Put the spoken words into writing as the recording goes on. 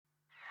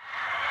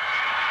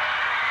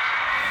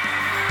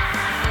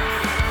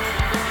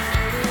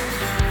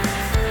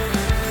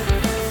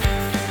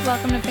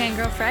Welcome to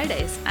Fangirl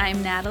Fridays.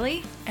 I'm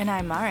Natalie. And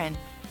I'm Marin.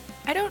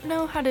 I don't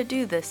know how to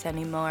do this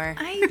anymore.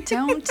 I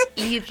don't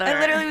either. I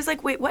literally was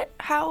like, wait, what?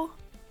 How?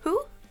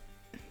 Who?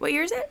 What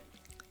year is it?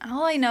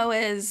 All I know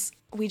is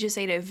we just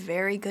ate a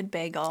very good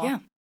bagel. Yeah.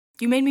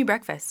 You made me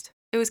breakfast.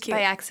 It was cute.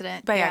 By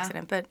accident. By yeah.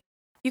 accident, but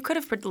you could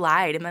have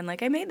lied and been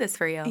like, I made this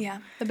for you. Yeah.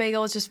 The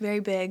bagel was just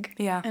very big.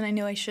 Yeah. And I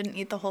knew I shouldn't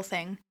eat the whole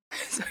thing.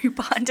 So you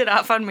pawned it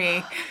off on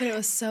me. But it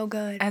was so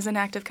good. As an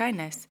act of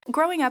kindness.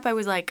 Growing up, I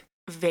was like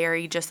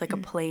very just like a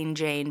plain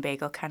Jane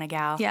bagel kind of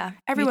gal. Yeah.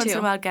 Every me once too. in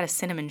a while, I'd get a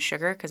cinnamon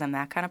sugar because I'm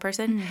that kind of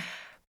person.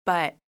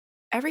 But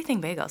everything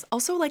bagels.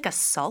 Also like a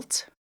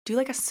salt. Do you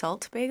like a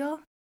salt bagel?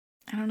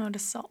 I don't know what a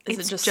salt is.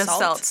 It's it just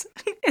salt.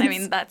 I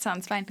mean, that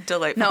sounds fine.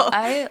 Delightful. No,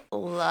 I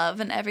love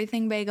an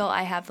everything bagel.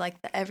 I have like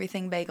the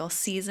everything bagel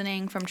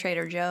seasoning from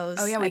Trader Joe's.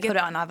 Oh, yeah, I we put it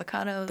on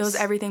avocados. Those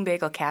everything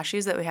bagel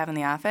cashews that we have in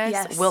the office,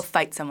 Yes. we'll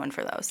fight someone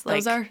for those.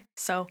 Those Like, are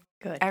so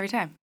good. every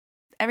time.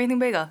 Everything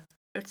bagel.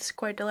 It's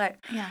quite delight.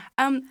 Yeah.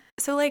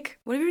 So like,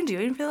 what have you been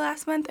doing for the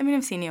last month? I mean,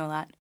 I've seen you a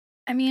lot.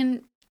 I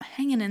mean,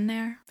 hanging in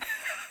there.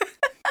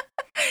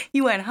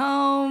 You went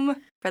home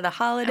for the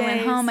holidays. I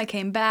went home. I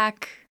came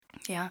back.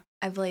 Yeah.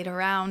 I've laid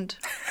around.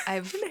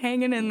 I've Been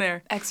hanging in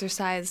there.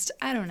 exercised.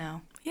 I don't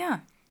know. Yeah.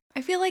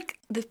 I feel like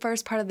the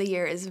first part of the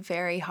year is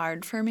very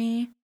hard for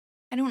me.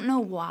 I don't know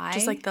why.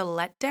 Just like the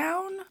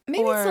letdown?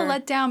 Maybe it's a Or-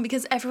 letdown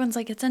because everyone's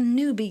like, it's a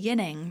new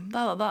beginning,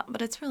 blah, blah, blah.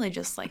 But it's really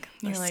just like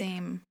the You're like,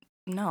 same.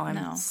 No, I'm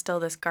No. still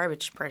this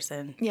garbage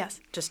person. Yes.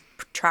 Just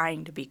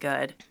trying to be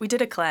good. We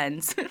did a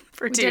cleanse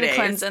for We 2 did days. a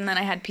cleanse and then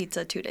I had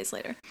pizza 2 days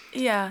later.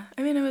 Yeah,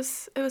 I mean, it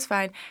was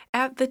fine.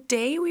 At the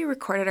day we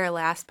recorded our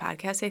last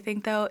podcast, I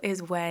think, though,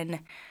 is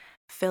when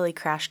Philly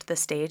crashed the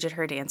stage at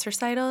her dance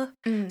recital.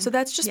 So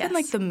that's just been,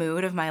 like, Yes. the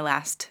mood of my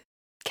last,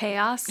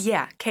 Chaos.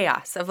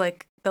 chaos of,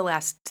 like, the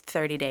last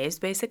 30 days,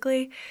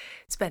 basically.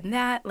 It's been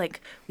that. Like,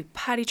 we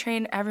potty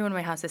trained. Everyone in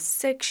my house is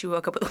sick. She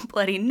woke up with a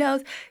bloody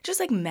nose. Just,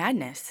 like,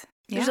 madness.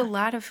 There's a Yeah.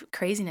 lot of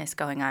craziness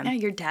going on. Yeah,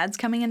 your dad's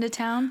coming into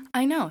town.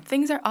 I know.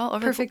 Things are all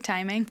over. Perfect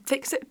timing.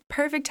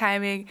 Perfect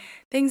timing.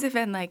 Things have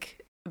been,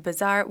 like,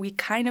 bizarre. We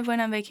kind of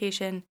went on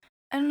vacation.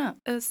 I don't know.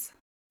 It was,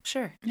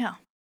 sure. Yeah.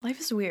 Life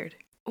is weird.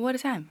 What a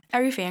time.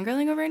 Are you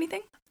fangirling over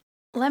anything?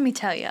 Let me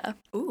tell you.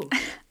 Ooh.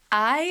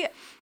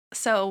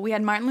 So we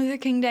had Martin Luther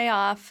King Day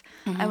off.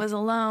 Mm-hmm. I was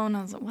alone.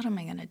 I was like, what am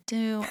I going to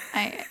do?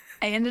 I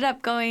ended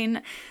up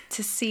going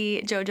to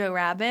see Jojo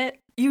Rabbit,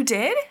 You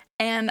did?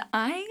 and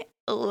I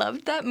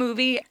loved that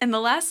movie. In the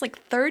last like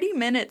 30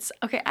 minutes,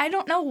 okay, I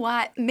don't know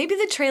why. Maybe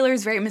the trailer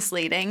is very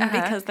misleading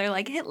because they're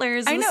like,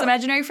 Hitler's I this know.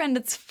 imaginary friend.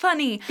 It's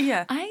funny.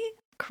 Yeah. I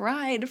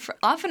cried for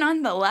off and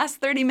on the last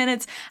 30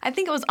 minutes. I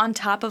think it was on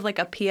top of like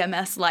a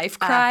PMS life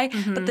cry,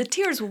 but the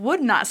tears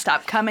would not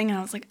stop coming. And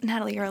I was like,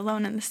 Natalie, you're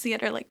alone in the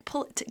theater. Like,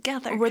 pull it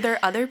together. Were there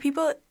other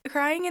people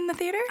crying in the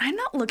theater? I'm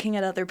not looking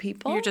at other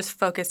people. You're just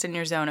focused in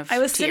your zone of I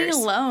was tears.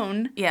 sitting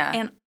alone. Yeah.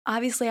 And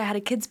obviously I had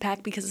a kids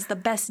pack because it's the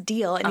best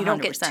deal and you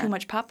don't get 100%. too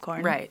much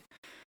popcorn. Right.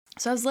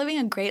 So I was living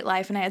a great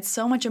life and I had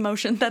so much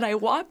emotion that I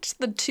walked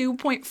the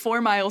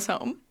 2.4 miles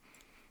home.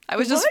 I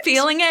was just What?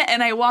 feeling it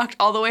and I walked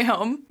all the way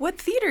home. What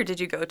theater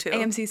did you go to?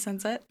 AMC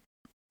Sunset.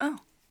 Oh,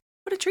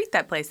 what a treat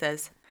that place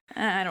is.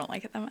 I don't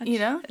like it that much. You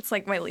know? It's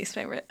like my least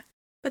favorite.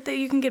 But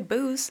you can get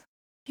booze.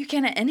 You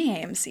can at any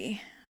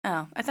AMC.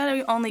 Oh, I thought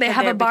it only They get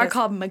have there a bar because-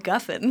 called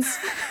MacGuffins.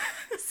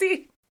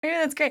 See, maybe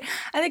that's great.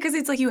 I think because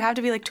it's like you have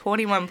to be like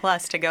 21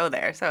 plus to go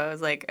there. So I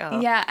was like,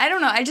 oh. Yeah, I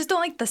don't know. I just don't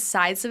like the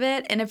size of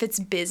it. And if it's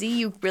busy,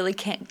 you really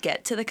can't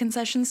get to the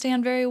concession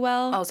stand very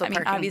well. Also I mean,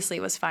 parking. obviously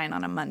it was fine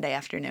on a Monday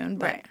afternoon,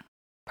 but Right.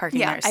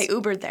 Parking yeah, there's I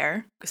Ubered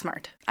there.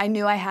 smart. I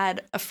knew I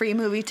had a free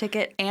movie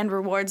ticket and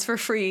rewards for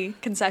free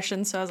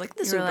concessions, so I was like,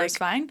 this You were Uber's like,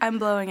 fine. I'm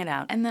blowing it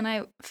out. And then I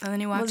And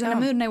then you walked was in a home.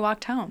 mood and I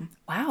walked home.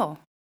 Wow.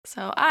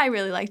 So I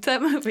really liked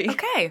that movie.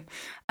 Okay.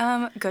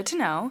 Good to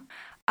know.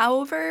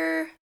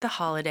 Over the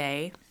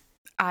holiday,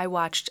 I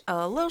watched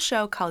a little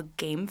show called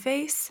Game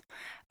Face.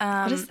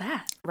 What is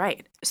that?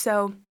 Right.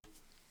 So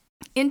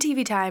in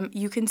TV time,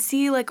 you can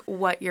see like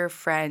what your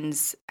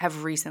friends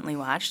have recently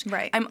watched.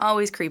 Right. I'm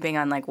always creeping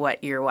on like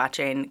what you're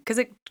watching because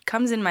it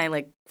comes in my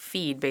like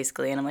feed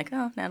basically, and I'm like,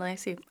 oh, Natalie,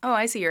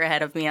 I see you're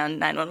ahead of me on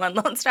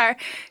 911 Lone Star.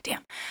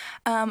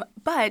 Damn.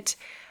 But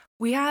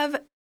we have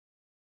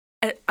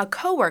a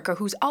coworker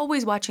who's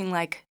always watching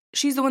like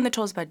she's the one that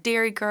told us about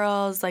Dairy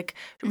Girls. Like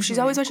she's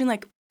always watching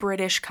like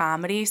British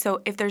comedy.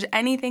 So if there's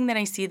anything that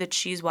I see that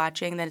she's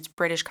watching that it's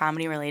British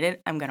comedy related,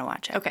 I'm gonna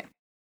watch it. Okay.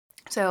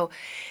 So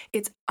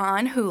it's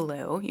on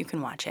Hulu. You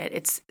can watch it.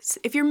 It's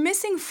if you're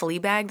missing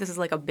Fleabag, this is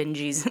like a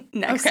binge's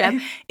next Okay.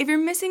 step. If you're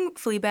missing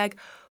Fleabag,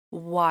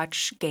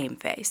 watch Game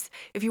Face.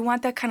 If you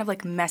want that kind of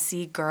like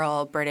messy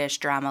girl British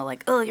drama,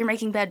 like, oh, you're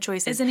making bad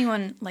choices. Is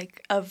anyone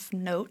like of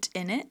note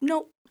in it?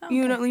 No. Okay.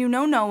 You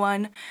know no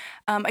one.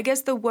 I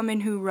guess the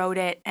woman who wrote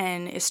it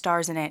and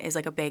stars in it is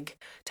like a big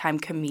time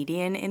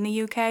comedian in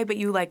the UK, but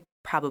you like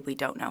probably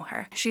don't know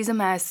her. She's a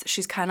mess.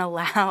 She's kind of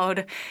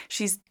loud.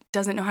 She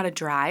doesn't know how to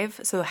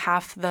drive, so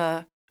half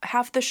the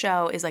half the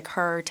show is like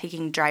her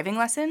taking driving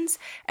lessons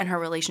and her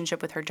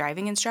relationship with her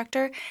driving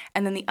instructor,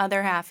 and then the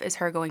other half is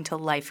her going to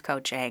life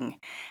coaching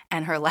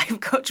and her life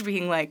coach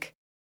being like,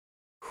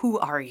 who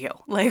are you?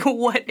 Like,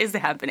 what is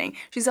happening?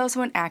 She's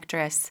also an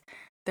actress.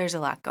 There's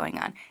a lot going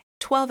on.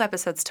 12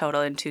 episodes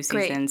total in 2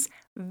 seasons.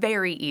 Great.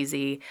 Very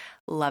easy.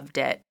 Loved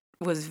it.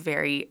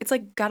 It's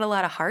like got a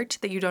lot of heart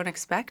that you don't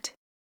expect.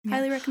 Yeah.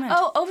 Highly recommend.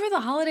 Oh, over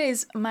the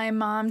holidays, my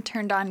mom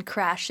turned on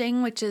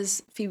Crashing, which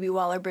is Phoebe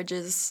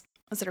Waller-Bridge's,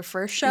 was it her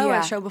first show or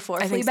a show before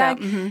Fleabag?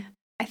 So. Mm-hmm.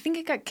 I think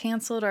it got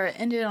canceled or it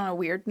ended on a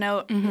weird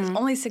note. Mm-hmm. It was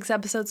only 6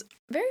 episodes.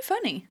 Very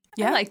funny.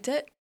 Yeah. I liked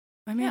it.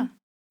 I mean,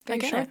 very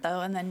short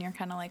though, and then you're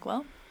kind of like,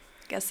 well,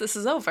 guess this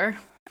is over.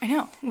 I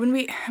know.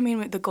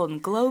 The Golden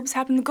Globes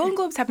happened. The Golden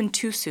Globes happened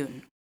too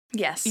soon.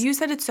 Yes. You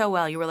said it so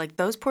well. You were like,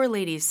 those poor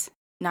ladies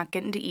not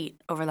getting to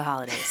eat over the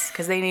holidays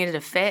because they needed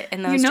to fit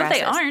in those dresses.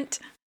 They aren't.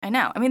 I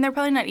know. I mean, they're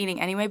probably not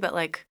eating anyway, but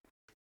like,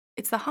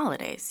 it's the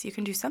holidays. You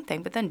can do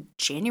something. But then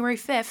January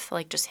 5th,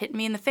 like, just hit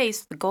me in the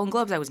face. The Golden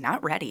Globes, I was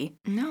not ready.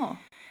 No.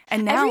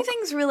 And now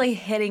everything's really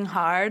hitting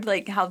hard,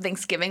 like how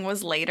Thanksgiving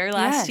was later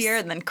last year,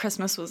 and then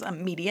Christmas was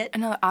immediate.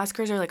 And now the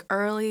Oscars are like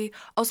early.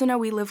 Also, now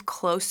we live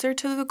closer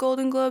to the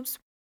Golden Globes,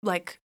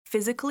 like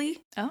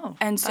physically. Oh.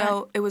 And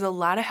so it was a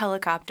lot of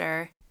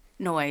helicopter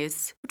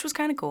noise, which was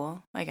kind of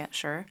cool, I guess,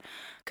 sure.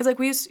 Because like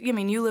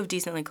you live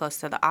decently close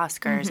to the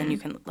Oscars, and you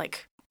can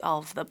like all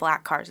of the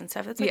black cars and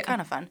stuff. It's like kind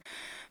of fun.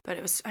 But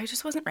I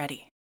just wasn't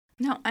ready.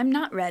 No, I'm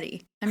not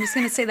ready. I'm just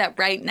going to say that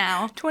right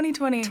now.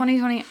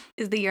 2020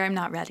 is the year I'm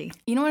not ready.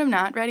 You know what I'm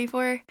not ready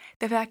for?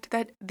 The fact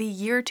that the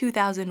year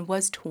 2000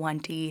 was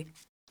 20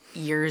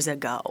 years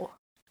ago.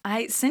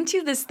 I sent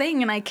you this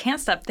thing and I can't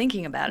stop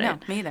thinking about it. No,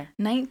 me either.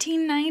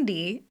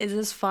 1990 is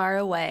as far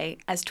away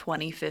as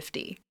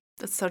 2050.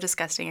 That's so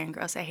disgusting and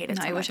gross. I hate it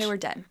so much. I wish I were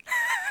dead.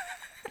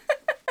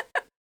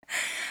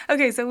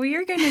 Okay, so we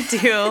are going to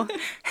do,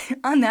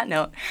 on that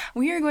note,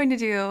 we are going to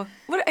do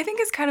what I think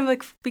is kind of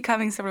like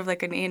becoming sort of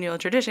like an annual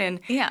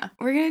tradition. Yeah.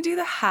 We're going to do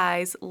the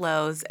highs,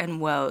 lows,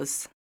 and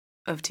woes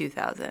of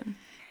 2000.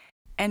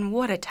 And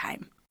what a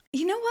time.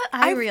 You know what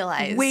I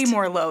realized? Way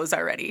more lows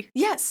already.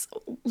 Yes,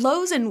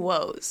 lows and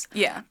woes.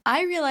 Yeah.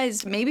 I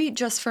realized maybe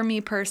just for me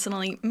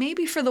personally,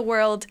 maybe for the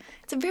world,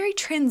 it's a very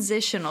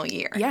transitional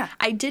year. Yeah.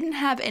 I didn't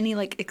have any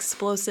like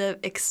explosive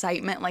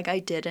excitement like I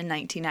did in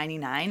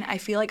 1999. I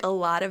feel like a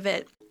lot of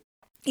it,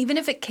 even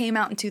if it came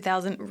out in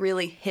 2000,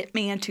 really hit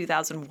me in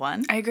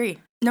 2001. I agree.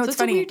 No, it's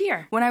funny. A weird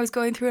year. When I was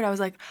going through it, I was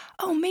like,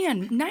 oh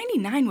man,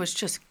 99 was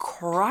just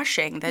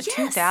crushing the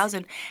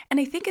 2000. And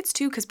I think it's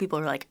too because people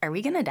are like, are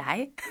we going to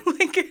die?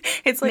 Like,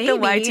 it's like maybe. The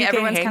Y2K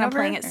Everyone's hangover. Kind of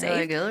playing it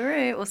safe. Like, all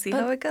right, we'll see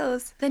how it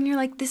goes. Then you're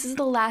like, this is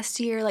the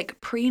last year,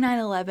 like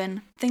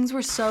pre-9/11. Things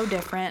were so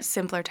different.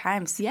 Simpler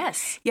times.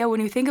 Yes. Yeah,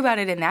 when you think about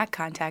it in that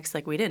context,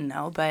 like we didn't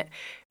know, but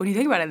when you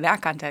think about it in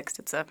that context,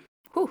 it's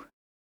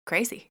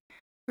crazy.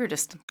 We're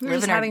just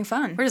having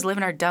fun. We're just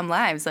living our dumb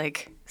lives,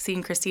 like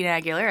seeing Christina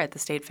Aguilera at the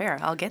State Fair.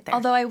 I'll get there.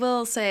 Although I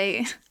will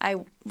say I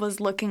was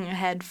looking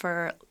ahead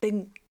for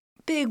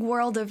big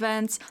world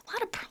events. A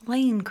lot of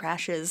plane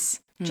crashes,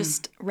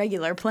 just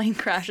regular plane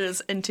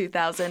crashes in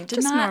 2000.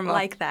 Did not normal.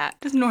 Like that.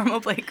 Just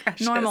normal plane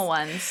crashes. Normal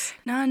ones.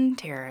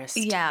 Non-terrorist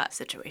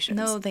situations.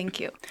 No,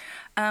 thank you.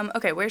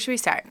 Okay, where should we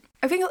start?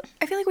 I feel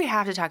like we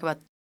have to talk about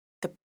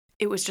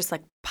it was just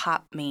like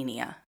pop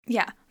mania.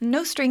 Yeah.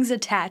 No Strings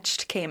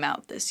Attached came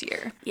out this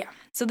year. Yeah.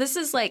 So this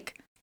is like,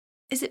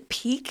 is it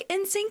peak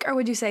NSYNC or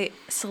would you say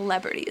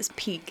Celebrity is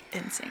peak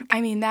NSYNC? I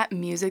mean, that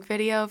music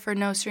video for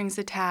No Strings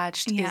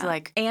Attached is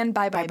like... And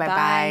Bye Bye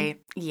Bye.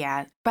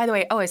 Yeah. By the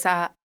way, I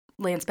saw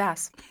Lance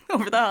Bass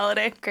over the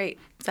holiday. Great.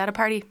 Was at a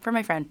party for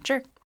my friend.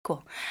 Sure.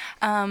 Cool.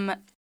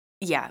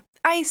 Yeah.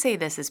 I say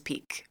this is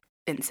peak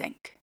NSYNC.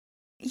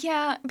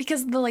 Yeah,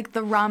 because the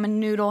ramen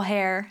noodle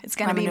hair, it's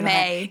going to be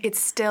May. It's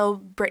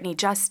still Britney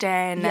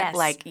Justin. Yes.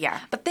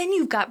 But then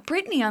you've got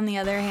Britney, on the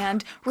other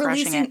hand,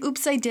 releasing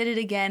Oops, I Did It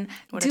Again,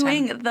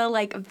 doing the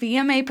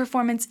VMA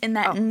performance in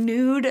that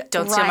nude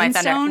Don't steal my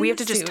thunder. We have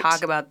to just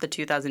talk about the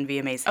 2000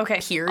 VMAs. Okay,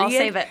 period. I'll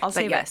save it. I'll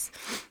save it.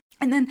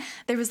 And then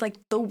there was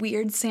the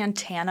weird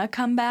Santana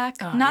comeback.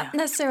 Not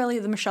necessarily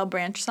the Michelle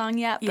Branch song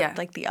yet,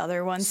 but the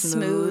other one,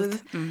 Smooth.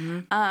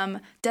 Mm-hmm.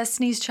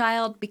 Destiny's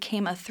Child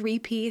became a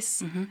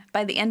 3-piece. Mm-hmm.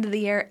 By the end of the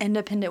year,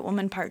 Independent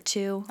Woman Part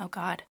 2. Oh,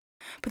 God.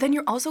 But then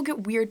you also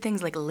get weird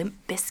things like Limp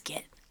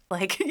Bizkit.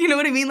 You know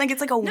what I mean?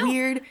 It's a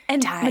weird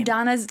time.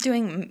 Madonna's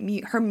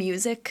doing her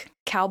music,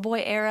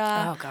 cowboy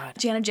era. Oh, God.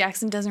 Janet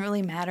Jackson, Doesn't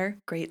Really Matter.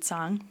 Great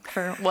song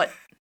for what?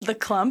 The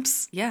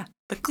Klumps. Yeah.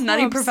 The Klumps.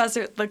 Nutty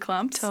Professor, The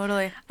Klumps.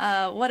 Totally.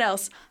 What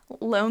else?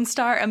 Lone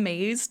Star,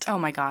 Amazed. Oh,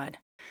 my God.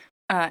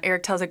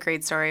 Eric tells a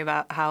great story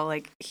about how,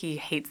 he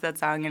hates that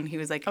song, and he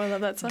was like... Oh, I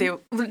love that song.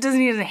 He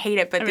doesn't hate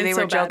it, but they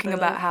were joking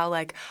about how,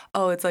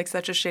 it's,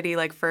 such a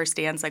shitty, first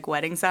dance,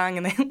 wedding song,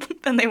 and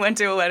then they went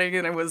to a wedding,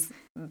 and it was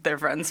their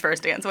friend's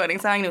first dance wedding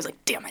song, and he was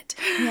like, damn it.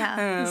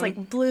 Yeah. It was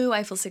Blue,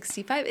 Eiffel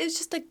 65. It was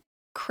just a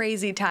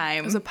crazy time.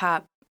 It was a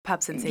pop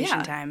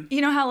sensation time.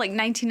 You know how,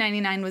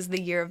 1999 was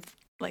the year of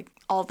like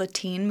all the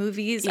teen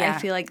movies, I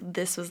feel like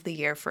this was the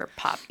year for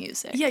pop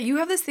music. Yeah, you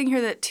have this thing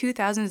here that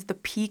 2000 is the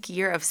peak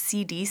year of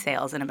CD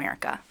sales in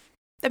America.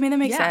 I mean, that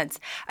makes sense.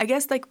 I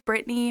guess like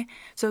Britney,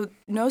 so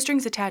No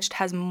Strings Attached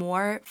has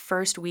more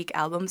first week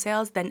album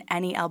sales than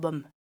any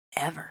album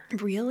ever.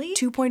 Really?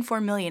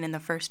 2.4 million in the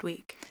first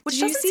week, which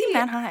doesn't seem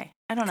that high.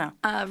 I don't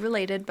know.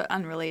 Related but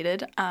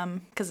unrelated,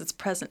 because it's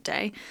present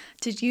day.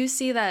 Did you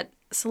see that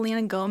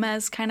Selena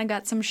Gomez kind of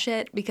got some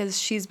shit because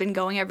she's been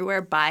going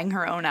everywhere buying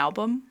her own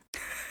album?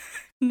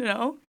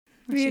 No.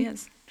 I mean, she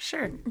is.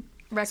 Sure.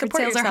 Record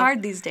sales are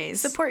hard these days.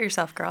 Support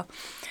yourself, girl.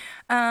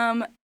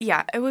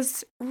 Yeah, it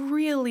was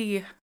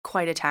really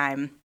quite a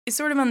time. It's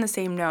sort of on the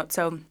same note.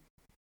 So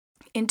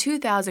in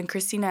 2000,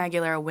 Christina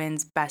Aguilera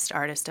wins Best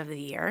Artist of the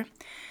Year.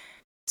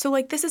 So,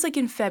 like, this is, like,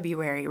 in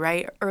February,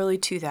 right? Early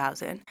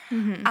 2000.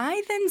 Mm-hmm.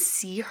 I then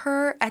see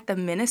her at the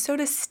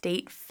Minnesota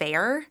State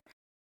Fair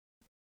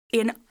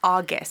in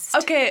August.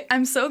 Okay,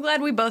 I'm so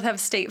glad we both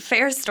have State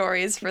Fair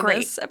stories for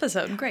this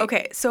episode. Great.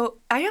 Okay, so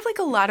I have, like,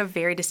 a lot of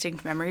very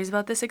distinct memories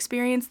about this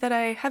experience that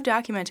I have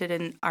documented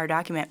in our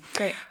document.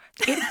 Great.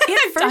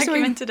 It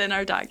documented in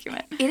our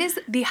document. It is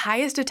the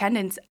highest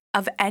attendance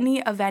of any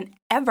event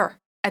ever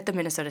at the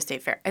Minnesota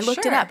State Fair. I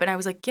looked it up and I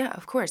was like, yeah,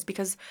 of course,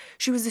 because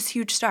she was this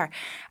huge star.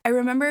 I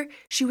remember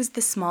she was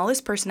the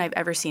smallest person I've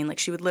ever seen. Like,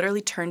 she would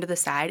literally turn to the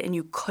side and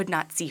you could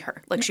not see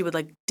her. Like, she would,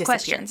 like, disappear.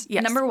 Questions.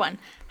 Yes. Number one,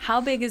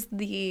 how big is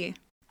the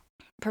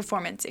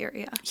performance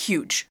area?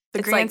 Huge.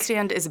 The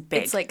grandstand is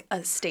big. It's like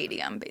a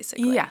stadium,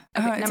 basically. Yeah.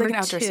 Okay, it's like an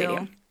outdoor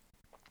stadium.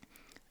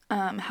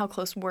 How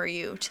close were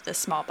you to the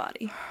small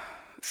body?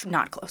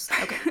 Not close.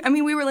 Okay. I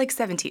mean, we were like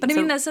 17. But I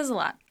mean, that says a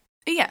lot.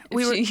 Yeah.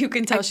 You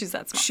can tell she's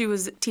that small. She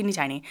was teeny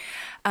tiny.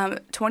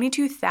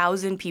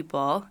 22,000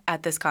 people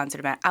at this concert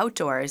event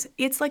outdoors.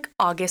 It's like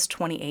August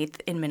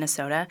 28th in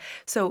Minnesota.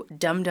 So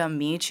Dum Dum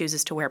Me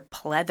chooses to wear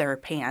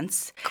pleather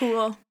pants.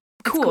 Cool.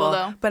 Cool,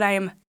 though. But I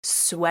am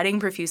sweating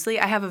profusely.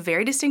 I have a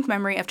very distinct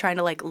memory of trying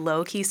to, like,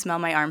 low-key smell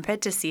my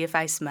armpit to see if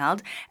I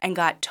smelled and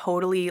got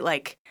totally,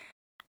 like,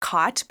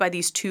 caught by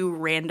these two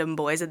random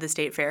boys at the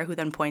state fair who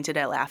then pointed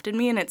and laughed at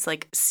me, and it's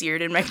like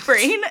seared in my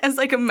brain as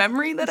like a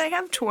memory that I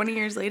have 20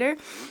 years later.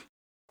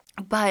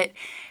 But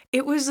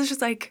it was just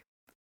like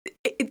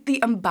the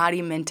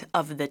embodiment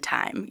of the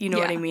time. You know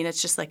what I mean?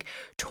 It's just like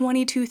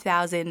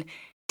 22,000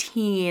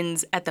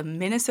 teens at the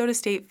Minnesota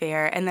State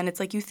Fair, and then it's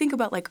like you think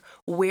about like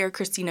where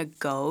Christina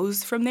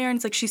goes from there, and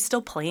it's like she's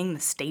still playing the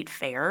state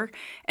fair,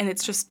 and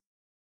it's just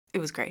it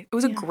was great. It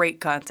was a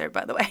great concert,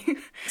 by the way.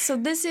 So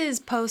this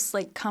is post,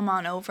 like, Come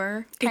On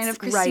Over kind of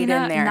Christina.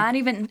 Right in there. Not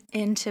even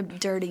into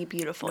Dirty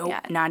Beautiful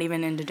yet. Not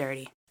even into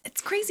Dirty.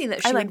 It's crazy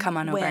that she would Come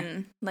On win,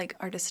 Over. Like,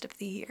 Artist of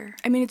the Year.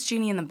 I mean, it's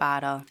Genie in the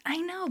Bottle. I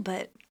know,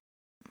 but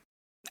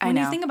when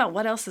you think about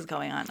what else is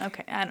going on,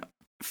 okay, I don't.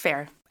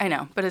 Fair. I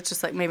know, but it's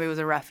just like maybe it was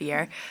a rough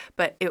year,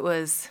 but it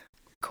was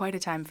quite a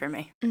time for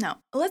me. No.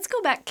 Let's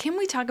go back. Can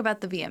we talk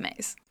about the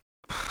VMAs?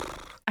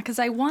 Because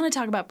I want to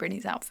talk about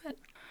Britney's outfit.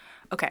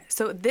 Okay,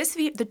 so the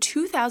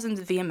 2000s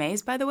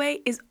VMAs, by the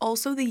way, is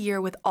also the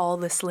year with all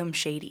the Slim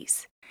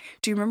Shadys.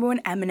 Do you remember when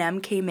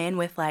Eminem came in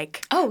with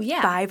like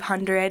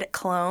 500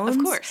 clones?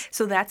 Of course.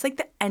 So that's like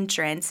the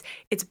entrance.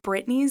 It's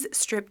Britney's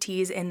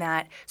striptease in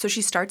that. So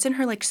she starts in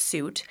her like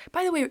suit.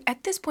 By the way,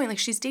 at this point, like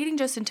she's dating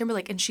Justin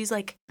Timberlake and she's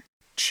like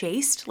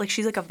chaste, like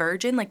she's like a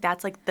virgin. Like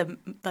that's like the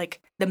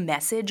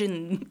message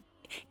in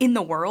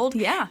the world.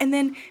 Yeah. And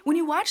then when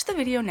you watch the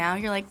video now,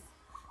 you're like,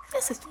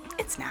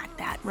 it's not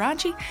that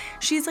raunchy.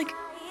 She's like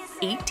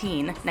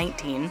 18,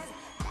 19,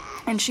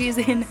 and she's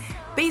in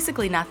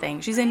basically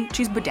nothing. She's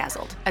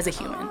bedazzled as a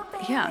human.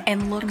 Yeah.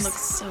 And looks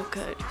so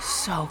good.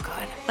 So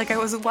good. Like I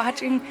was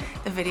watching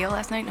the video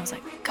last night and I was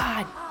like,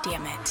 God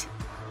damn it.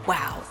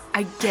 Wow.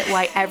 I get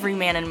why every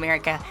man in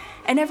America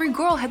and every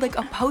girl had like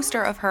a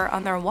poster of her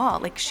on their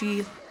wall. Like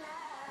she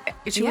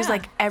was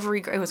like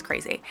it was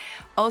crazy.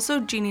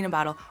 Also Genie in a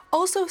Bottle.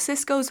 Also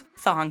Sisqó's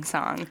Thong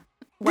Song.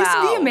 Wow.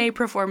 This VMA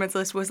performance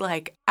list was,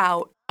 like,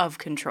 out of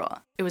control.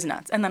 It was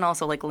nuts. And then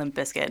also, like, Limp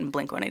Bizkit and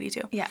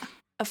Blink-182. Yeah.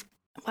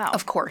 Wow.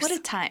 Of course. What a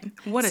time.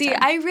 See,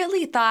 I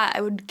really thought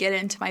I would get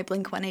into my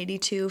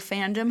Blink-182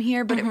 fandom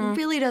here, but it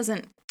really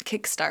doesn't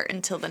kickstart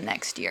until the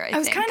next year, I think. I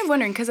was kind of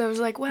wondering, because I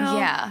was like, well,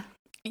 yeah.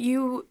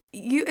 You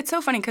it's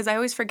so funny, because I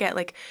always forget,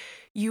 like,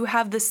 you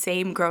have the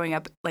same growing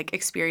up, like,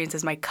 experience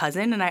as my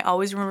cousin, and I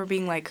always remember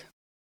being like,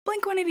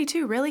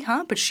 Blink-182, really,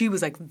 huh? But she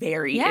was, like,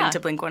 very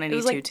into Blink-182, it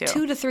was, like, too.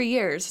 2 to 3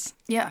 years.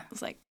 Yeah. It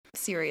was, like,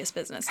 serious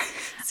business.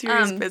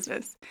 Serious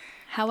business.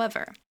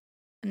 However,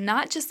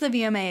 not just the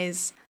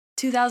VMAs,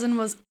 2000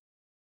 was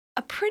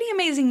a pretty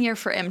amazing year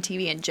for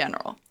MTV in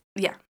general.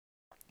 Yeah.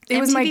 It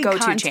was my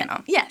go-to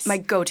channel. Yes. My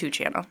go-to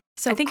channel.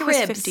 So I think Cribs,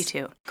 it was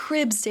 52.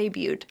 Cribs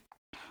debuted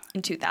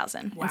in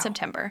 2000, in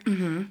September.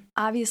 Mm-hmm.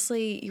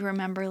 Obviously, you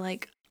remember,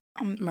 like,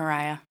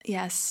 Mariah.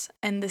 Yes.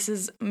 And this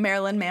is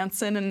Marilyn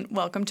Manson and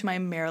Welcome to My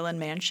Marilyn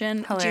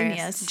Mansion.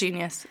 Hilarious.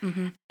 Genius.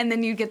 Mm-hmm. And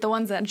then you get the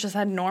ones that just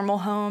had normal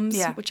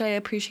homes, which I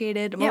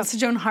appreciated. Yeah. Melissa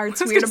Joan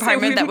Hart's weird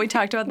apartment that we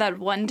talked about that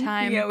one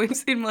time. Yeah, we've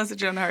seen Melissa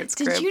Joan Hart's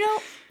crib. Did you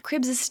know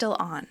Cribs is still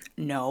on.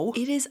 No.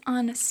 It is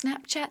on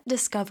Snapchat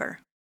Discover.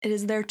 It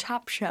is their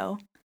top show.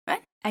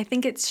 What? I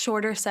think it's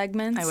shorter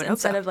segments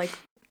instead of like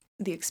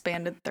the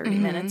expanded 30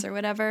 minutes or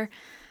whatever.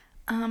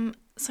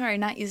 Sorry,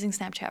 not using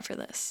Snapchat for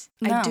this.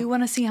 No. I do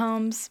want to see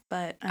Holmes,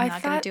 but I'm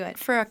not going to do it.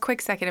 For a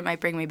quick second, it might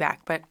bring me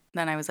back, but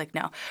then I was like,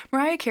 no.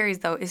 Mariah Carey's,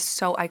 though, is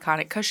so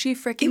iconic because she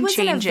freaking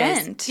changes. An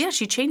event. Yeah,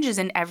 she changes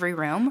in every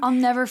room. I'll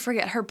never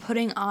forget her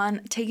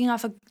taking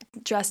off a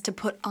dress to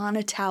put on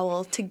a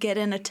towel to get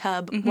in a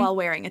tub while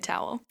wearing a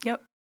towel.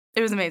 Yep.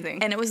 It was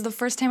amazing. And it was the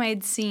first time I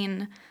had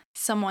seen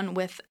someone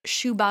with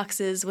shoe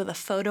boxes with a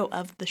photo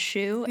of the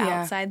shoe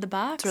outside the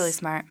box. It's really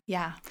smart.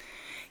 Yeah.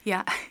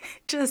 Yeah,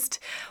 just,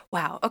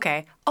 wow.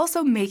 Okay.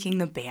 Also making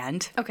the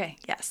band. Okay,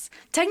 yes.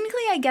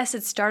 Technically, I guess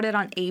it started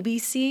on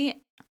ABC.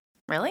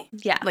 Really?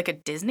 Yeah. Like a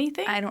Disney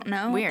thing? I don't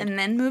know. Weird. And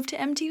then moved to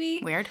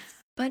MTV. Weird.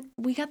 But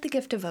we got the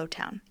gift of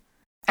O-Town.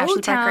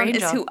 Ashley Parker O-Town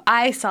is who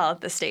I saw at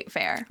the state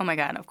fair. Oh my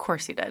God, of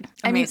course you did.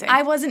 Amazing. I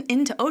mean, I wasn't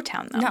into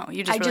O-Town, though. No,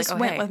 you just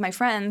went with my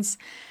friends,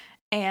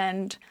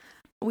 and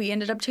we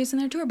ended up chasing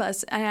their tour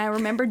bus. And I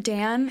remember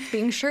Dan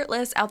being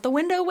shirtless out the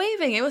window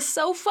waving. It was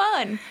so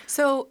fun.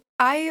 So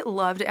I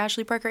loved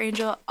Ashley Parker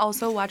Angel.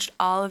 Also watched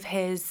all of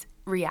his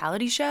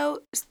reality show.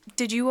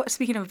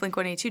 Speaking of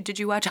Blink-182, did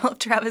you watch all of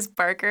Travis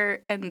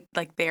Barker and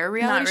like their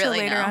reality show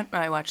later on? Oh,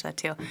 I watched that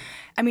too.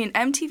 I mean,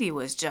 MTV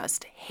was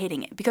just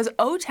hitting it because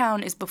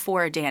O-Town is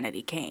before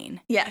Danity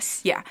Kane.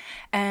 Yes. Yeah.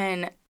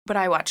 But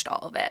I watched all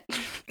of it.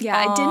 Yeah,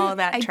 I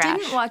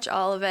didn't watch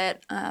all of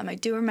it. I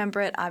do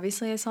remember it.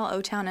 Obviously, I saw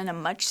O-Town in a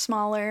much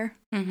smaller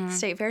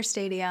State Fair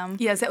stadium.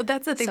 Yeah, so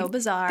that's the thing. So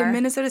bizarre. The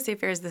Minnesota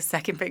State Fair is the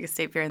second biggest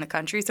state fair in the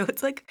country, so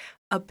it's like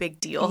a big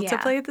deal to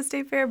play at the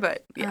State Fair.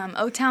 But yeah.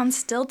 O-Town's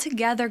still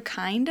together,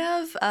 kind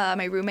of.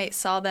 My roommate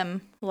saw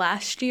them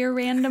last year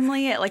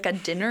randomly at like a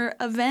dinner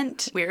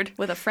event. Weird.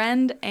 With a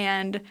friend,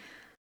 and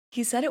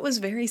he said it was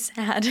very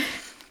sad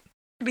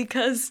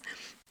because,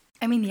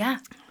 I mean, yeah.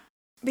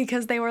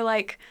 Because they were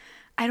like,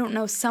 I don't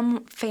know,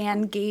 some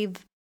fan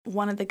gave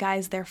one of the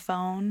guys their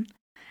phone,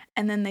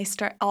 and then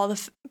all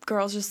the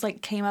girls just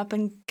like came up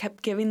and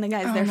kept giving the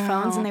guys their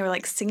phones, and they were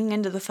like singing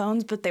into the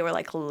phones, but they were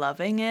like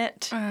loving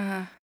it.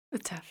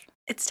 It's tough.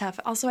 It's tough.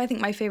 Also, I think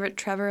my favorite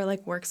Trevor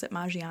like works at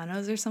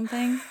Maggiano's or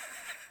something.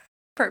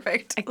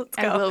 Perfect. Let's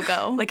go. I will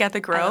go. Like at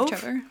the Grove? I love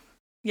Trevor.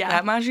 Yeah.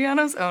 At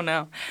Maggiano's? Oh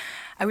no.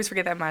 I always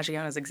forget that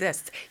Maggiano's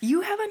exists.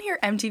 You have on here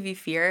MTV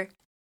Fear.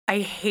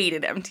 I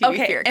hated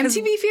MTV Fear.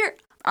 MTV Fear.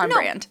 On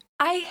brand.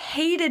 I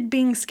hated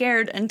being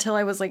scared until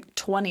I was like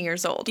 20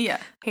 years old.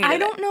 Yeah. I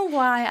don't know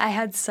why I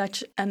had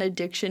such an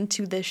addiction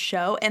to this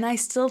show, and I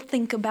still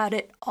think about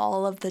it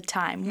all of the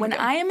time. When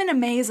I am in a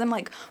maze, I'm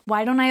like,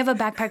 why don't I have a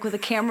backpack with a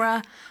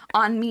camera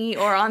on me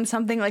or on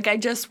something? Like, I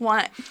just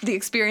want the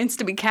experience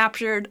to be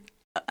captured.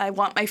 I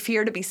want my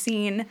fear to be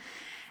seen.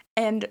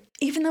 And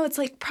even though it's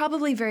like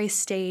probably very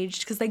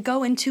staged, because they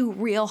go into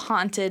real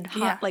haunted,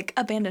 like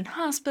abandoned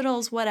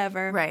hospitals,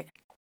 whatever. Right.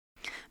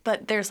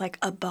 But there's like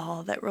a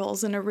ball that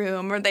rolls in a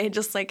room, or they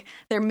just like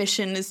their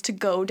mission is to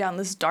go down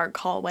this dark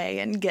hallway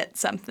and get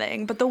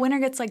something. But the winner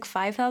gets like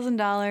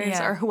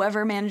 $5,000 or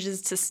whoever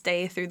manages to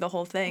stay through the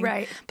whole thing.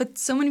 Right. But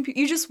so many people,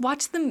 you just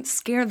watch them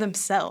scare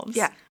themselves.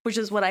 Yeah. Which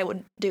is what I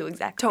would do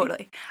exactly.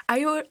 Totally.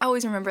 I would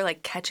always remember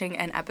like catching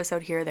an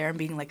episode here or there and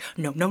being like,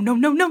 no, no, no,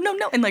 no, no, no,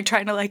 no. And like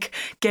trying to like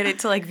get it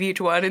to like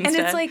VH1 instead. And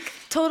it's like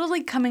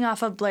totally coming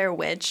off of Blair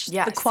Witch.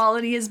 Yes. The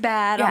quality is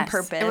bad on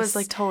purpose. It was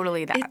like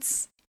totally that.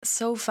 It's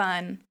so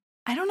fun.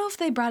 I don't know if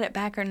they brought it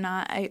back or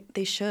not.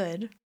 They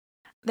should.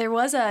 There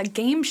was a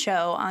game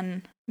show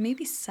on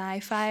maybe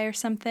Sci-Fi or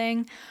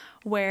something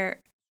where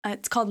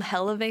it's called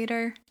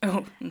Hellevator.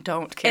 Oh,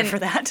 don't care for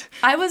that.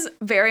 I was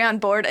very on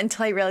board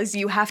until I realized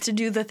you have to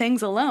do the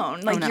things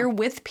alone. Like you're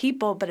with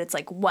people, but it's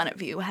like one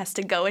of you has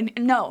to go. And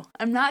no,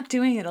 I'm not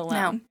doing it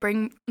alone.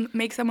 No,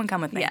 make someone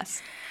come with me.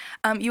 Yes.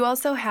 You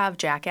also have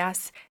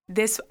Jackass.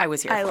 This I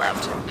was here for. I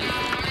loved.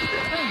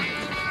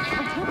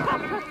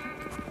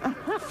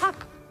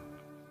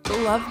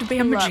 Loved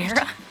Bam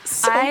Margera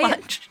so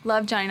much. I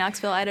loved Johnny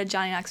Knoxville. I had a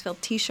Johnny Knoxville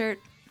t-shirt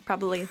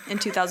probably in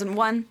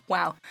 2001.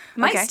 Wow.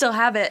 Might still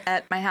have it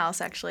at my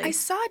house, actually. I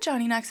saw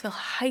Johnny Knoxville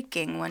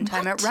hiking one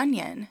time at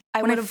Runyon.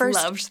 I would have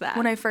loved that.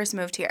 When I first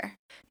moved here.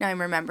 Now I'm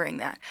remembering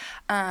that.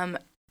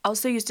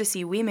 Also used to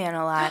see Wee Man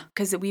a lot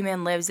because Wee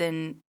Man lives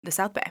in the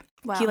South Bay.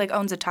 Wow. He like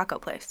owns a taco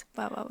place.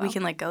 Wow. We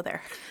can like go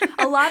there.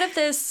 A lot of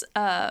this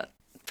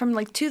from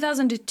like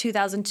 2000 to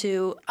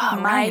 2002.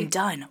 Oh, Ryan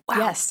Dunn. Wow.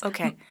 Yes.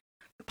 Okay.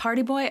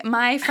 Party boy.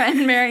 My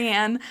friend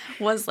Marianne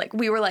was like,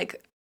 we were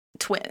like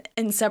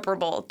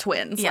inseparable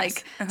twins.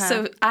 Yes. Like,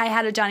 so I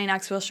had a Johnny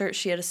Knoxville shirt.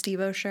 She had a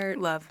Steve-O shirt.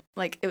 Love.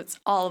 Like, it's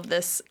all of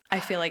this. I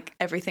feel like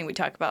everything we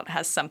talk about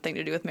has something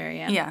to do with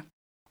Marianne. Yeah.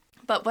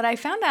 But what I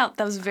found out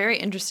that was very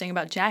interesting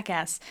about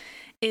Jackass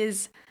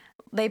is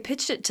they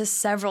pitched it to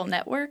several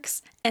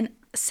networks, and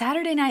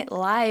Saturday Night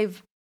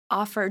Live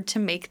offered to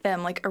make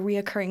them like a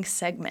reoccurring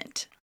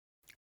segment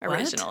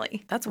originally.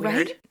 What? That's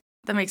weird. Right?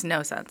 That makes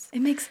no sense.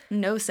 It makes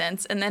no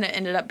sense. And then it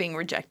ended up being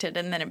rejected,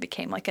 and then it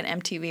became like an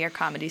MTV or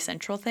Comedy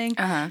Central thing.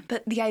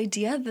 But the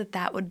idea that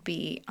that would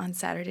be on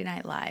Saturday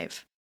Night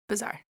Live.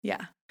 Bizarre.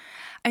 Yeah.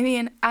 I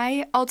mean,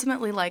 I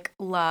ultimately, like,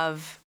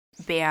 love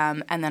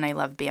Bam, and then I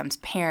love Bam's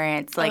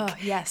parents.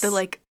 Like, yes.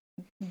 The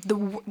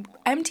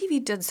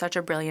MTV did such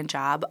a brilliant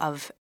job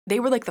of, they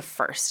were, like, the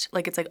first.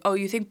 Like, it's like, oh,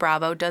 you think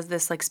Bravo does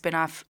this, like,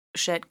 spin-off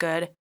shit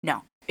good?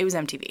 No. It was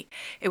MTV.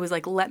 It was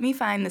like, let me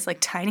find this, like,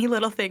 tiny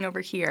little thing over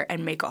here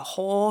and make a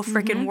whole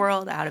freaking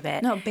world out of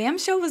it. No,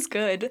 Bam's show was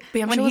good.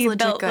 Bam's show was legit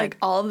built, good. Like,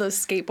 all of those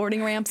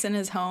skateboarding ramps in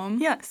his home.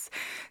 Yes.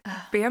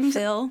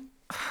 Phil,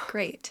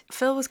 great.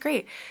 Phil was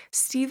great.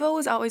 Steve-O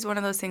was always one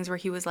of those things where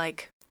he was,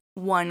 like,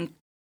 1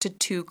 to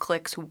 2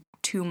 clicks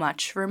too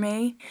much for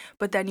me.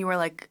 But then you were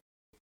like,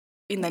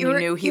 and then you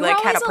knew he, like,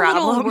 had a problem.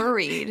 You were always a little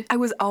worried. I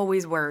was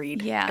always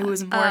worried. Yeah. It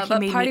was more, he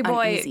but made Party me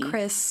Boy uneasy.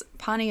 Chris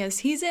Pontius,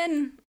 he's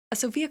in a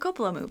Sofia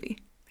Coppola movie.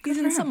 He's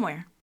in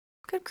somewhere.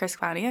 Good, Chris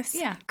Pontius.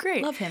 Yeah.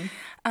 Great. Love him.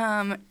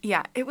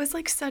 Yeah, it was,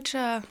 like, such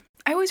a,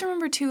 I always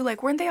remember, too,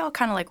 like, weren't they all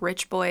kind of, like,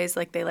 rich boys?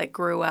 Like, they, like,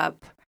 grew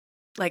up,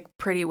 like,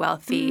 pretty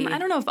wealthy. I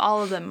don't know if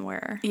all of them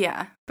were.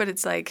 Yeah, but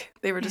it's like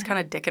they were just kind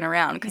of dicking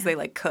around because they,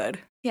 like, could.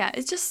 Yeah,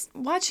 it's just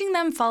watching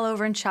them fall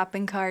over in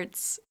shopping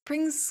carts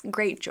brings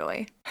great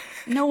joy.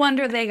 No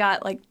wonder they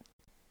got, like,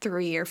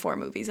 3 or 4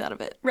 movies out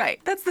of it. Right.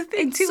 That's the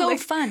thing, too. It's so like,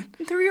 fun.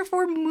 3 or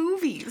 4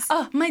 movies.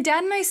 Oh, my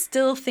dad and I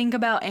still think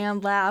about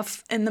and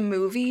laugh in the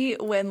movie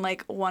when,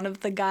 like, one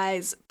of the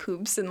guys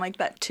poops in, like,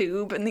 that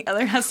tube and the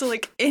other has to,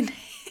 like, inhale.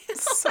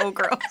 So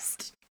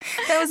gross.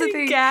 That was the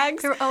thing.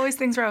 Gags. There were always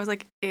things where I was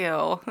like,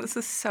 ew, this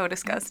is so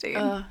disgusting.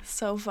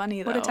 So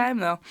funny, though. What a time,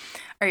 though. All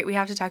right, we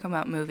have to talk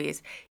about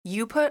movies.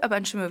 You put a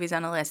bunch of movies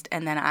on a list,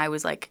 and then I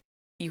was like,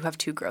 you have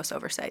 2 gross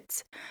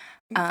oversights.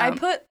 I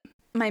put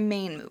my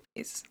main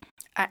movies.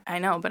 I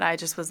know, but I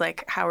just was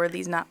like, how are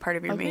these not part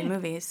of your main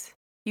movies?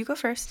 You go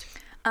first.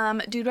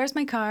 Dude, Where's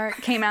My Car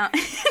came out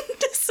in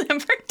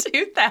December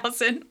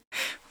 2000.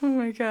 Oh,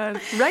 my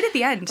God. Right at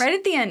the end. Right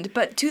at the end.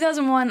 But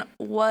 2001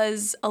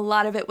 was, a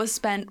lot of it was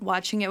spent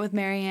watching it with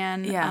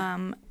Marianne.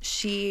 Yeah.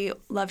 She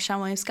loved Sean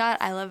William Scott.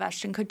 I love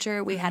Ashton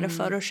Kutcher. We had a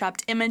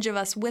photoshopped image of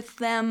us with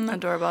them.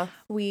 Adorable.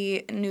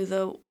 We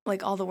knew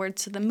all the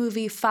words to the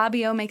movie.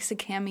 Fabio makes a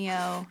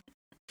cameo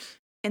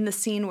in the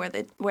scene where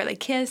they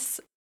kiss.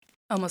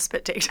 Almost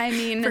spit take. I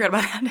mean, forgot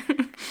about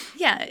that.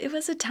 Yeah, it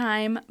was a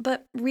time,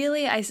 but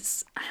really I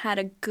had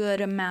a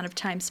good amount of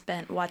time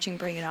spent watching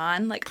Bring It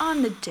On, like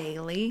on the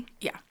daily.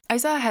 Yeah. I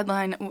saw a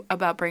headline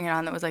about Bring It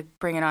On that was like,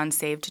 Bring It On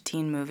saved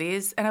teen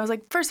movies. And I was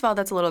like, first of all,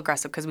 that's a little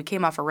aggressive because we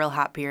came off a real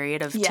hot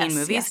period of teen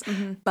movies. Yes.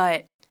 Mm-hmm.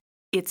 But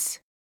it's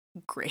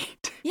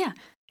great. Yeah.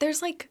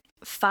 There's like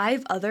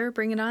 5 other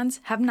Bring It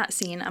Ons. Have not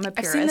seen. I'm a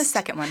purist. I've seen the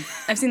second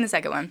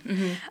one.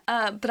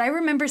 Mm-hmm. But I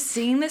remember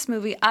seeing this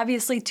movie.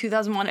 Obviously,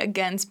 2001,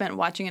 again, spent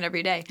watching it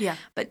every day. Yeah.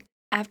 But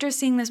after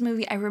seeing this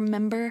movie, I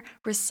remember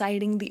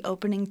reciting the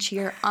opening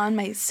cheer on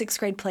my 6th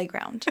grade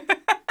playground.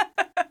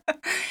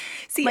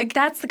 See, like,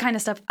 that's the kind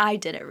of stuff I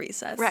did at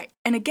recess. Right.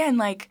 And again,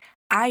 like,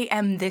 I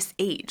am this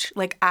age.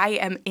 Like, I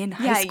am in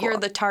high school. Yeah, you're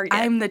the target.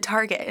 I'm the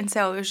target. And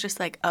so it was just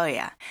like, oh,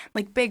 yeah.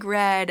 Like, Big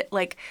Red,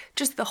 like,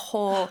 just the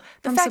whole...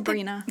 From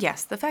Sabrina.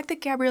 Yes. The fact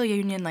that Gabrielle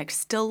Union, like,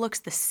 still looks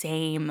the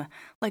same.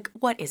 Like,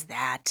 what is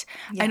that?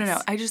 Yes. I don't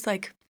know. I just,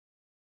 like...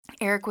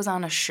 Eric was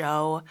on a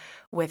show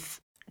with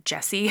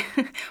Jesse,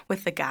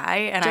 with the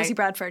guy. And Jesse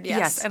Bradford, yes.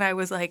 Yes. And I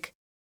was like...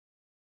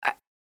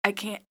 I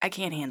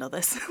can't handle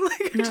this.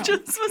 Like, no. It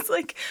just was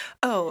like,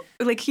 oh,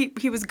 like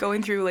he was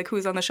going through like who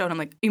was on the show, and I'm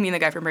like, you mean the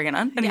guy from Bring It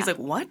On? And he's like,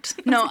 what?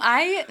 No,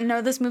 I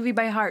know this movie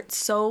by heart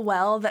so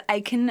well that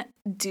I can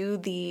do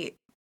the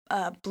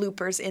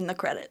bloopers in the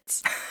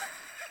credits.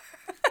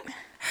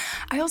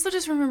 I also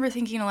just remember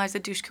thinking Eliza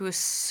Dushku was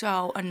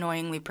so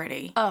annoyingly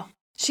pretty. Oh.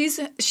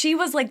 She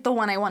was like the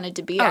one I wanted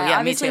to be. Oh, I yeah,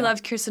 obviously me too.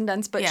 loved Kirsten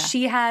Dunst, but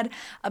she had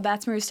a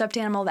Bats Maru stuffed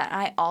animal that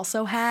I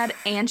also had,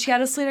 and she had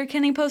a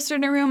Sleater-Kinney poster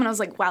in her room, and I was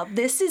like, wow,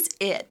 this is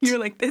it. You're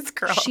like, this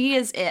girl. She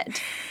is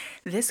it.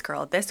 This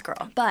girl.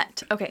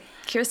 But, okay,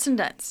 Kirsten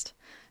Dunst.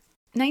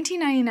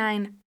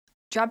 1999,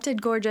 Drop Dead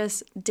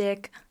Gorgeous,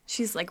 Dick.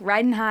 She's like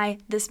riding high.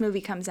 This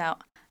movie comes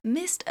out.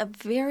 Missed a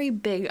very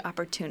big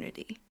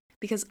opportunity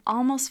because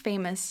Almost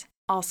Famous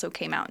also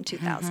came out in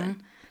 2000. Mm-hmm.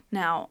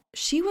 Now,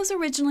 she was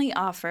originally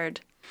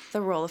offered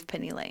the role of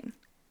Penny Lane.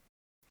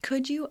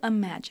 Could you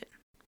imagine?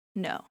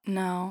 No.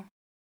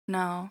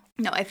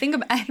 I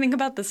think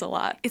about this a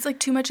lot. It's like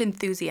too much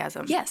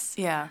enthusiasm. Yes.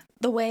 Yeah.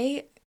 The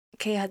way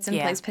Kay Hudson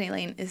plays Penny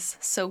Lane is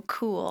so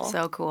cool.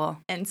 So cool.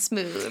 And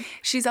smooth.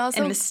 She's also...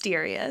 And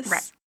mysterious.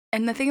 Right.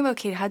 And the thing about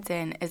Kate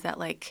Hudson is that,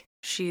 like,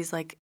 she's,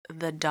 like,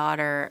 the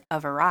daughter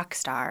of a rock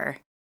star.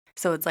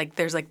 So it's, like,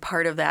 there's, like,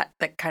 part of that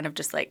kind of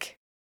just, like...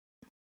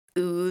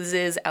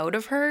 oozes out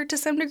of her to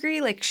some degree.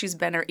 Like, she's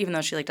been, even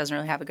though she like doesn't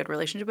really have a good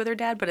relationship with her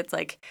dad, but it's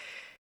like,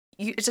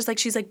 it's just like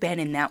she's like been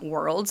in that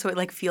world, so it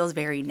like feels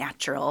very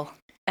natural.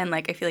 And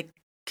like I feel like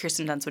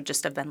Kirsten Dunst would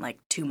just have been like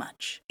too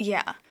much.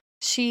 Yeah,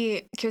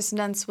 Kirsten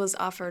Dunst was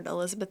offered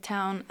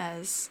Elizabethtown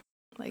as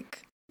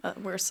like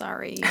we're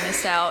sorry you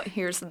missed out.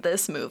 Here's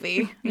this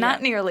movie.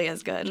 Not nearly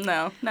as good.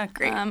 No, not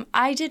great.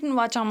 I didn't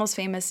watch Almost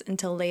Famous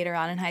until later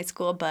on in high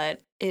school,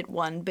 but it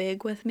won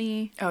big with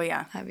me. Oh,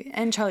 yeah.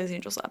 And Charlie's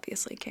Angels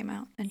obviously came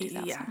out in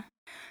 2000. Yeah.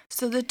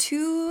 So the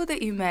two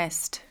that you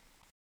missed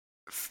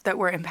that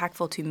were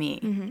impactful to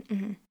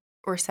me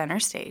were Center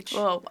Stage.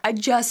 Whoa, I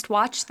just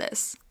watched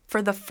this.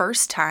 For the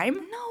first time?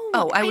 No.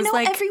 Oh, I was know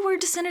like every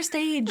word to Center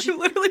Stage. I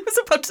literally was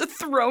about to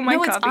throw my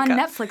coffee cup. No, it's on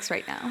Netflix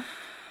right now.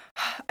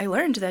 I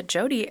learned that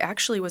Jodie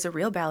actually was a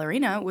real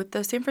ballerina with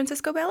the San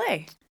Francisco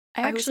Ballet.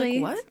 I was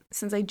like, what?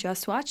 Since I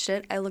just watched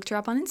it, I looked her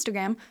up on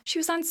Instagram. She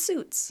was on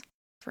Suits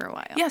for a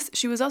while. Yes,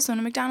 she was also in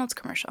a McDonald's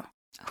commercial.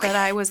 But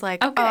I was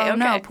like, okay.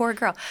 No, poor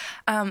girl.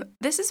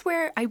 This is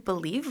where I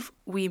believe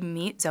we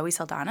meet Zoe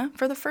Saldana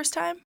for the first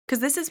time. Because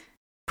this is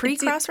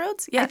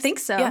pre-Crossroads? Yes. I think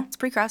so. Yeah, it's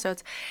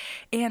pre-Crossroads.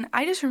 And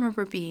I just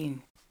remember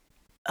being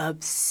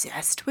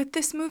obsessed with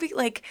this movie.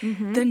 Like,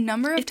 the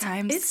number of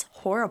times... It's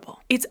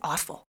horrible. It's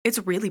awful. It's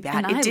really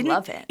bad. And I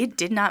love it. It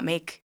did not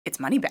make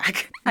its money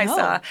back, I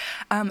saw.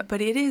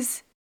 But it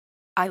is...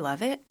 I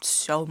love it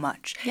so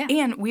much. Yeah.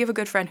 And we have a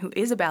good friend who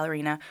is a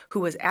ballerina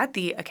who was at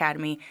the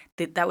Academy.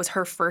 That was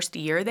her first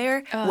year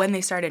there when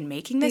they started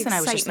making this. And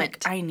I was just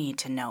like, I need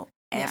to know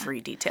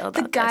every detail about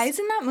this. The guys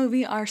in that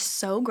movie are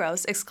so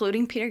gross,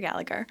 excluding Peter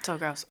Gallagher. So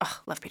gross. Oh,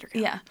 love Peter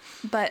Gallagher.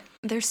 Yeah. But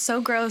they're so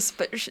gross,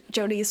 but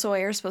Jodie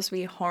Sawyer is supposed to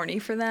be horny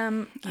for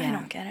them. Yeah. I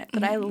don't get it.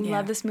 But I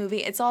love this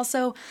movie. It's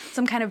also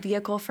some kind of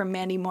vehicle for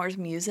Mandy Moore's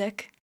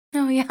music.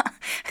 Oh, yeah.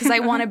 Because I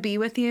Want to Be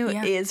With You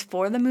is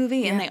for the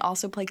movie, and they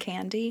also play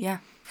Candy. Yeah.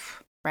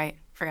 Right.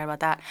 Forgot about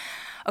that.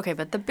 Okay,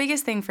 but the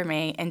biggest thing for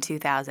me in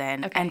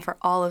 2000 and for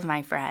all of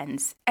my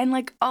friends and,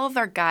 like, all of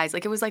our guys,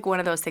 like, it was, like, one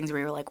of those things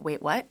where you were like,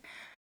 wait, what?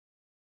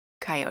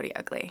 Coyote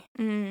Ugly.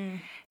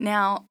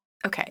 Now,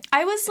 okay.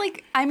 I was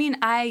like,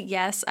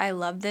 I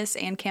love this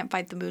and Can't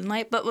Fight the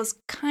Moonlight, but was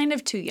kind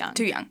of too young.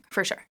 Too young,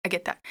 for sure. I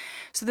get that.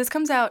 So this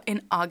comes out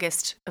in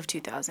August of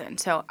 2000.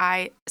 So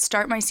I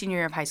start my senior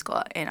year of high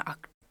school in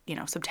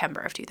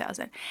September of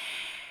 2000.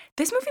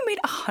 This movie made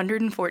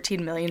 $114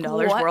 million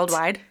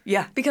worldwide.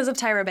 Yeah. Because of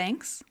Tyra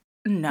Banks?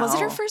 No. Was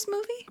it her first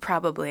movie?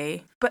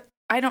 Probably. But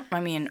I don't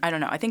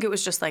know. I think it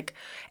was just like,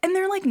 and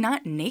they're like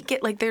not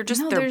naked. Like they're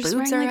just, their boobs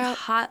wearing, are like, out.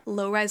 Hot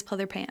low-rise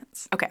pleather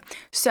pants. Okay.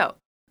 So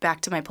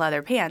back to my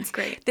pleather pants.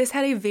 Great. This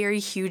had a very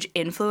huge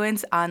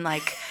influence on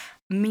like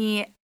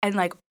me and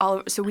like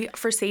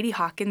for Sadie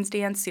Hawkins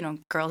dance,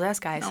 Girls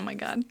Ask Guys. Oh my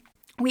God.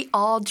 We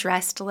all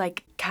dressed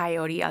like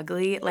Coyote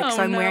Ugly.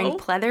 I'm wearing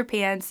pleather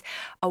pants,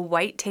 a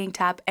white tank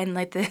top, and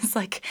like this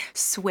like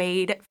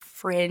suede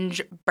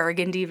fringe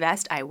burgundy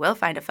vest. I will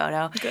find a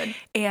photo. Good.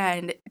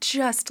 And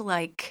just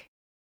like,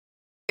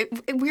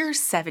 we're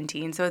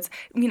 17, so it's,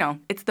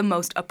 it's the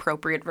most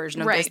appropriate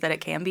version of this that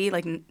it can be.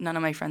 Like, none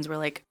of my friends were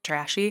like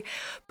trashy,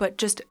 but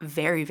just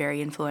very, very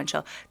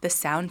influential. The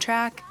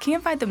soundtrack,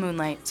 Can't Fight the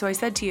Moonlight. So I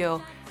said to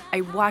you,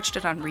 I watched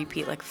it on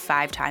repeat like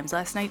 5 times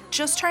last night,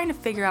 just trying to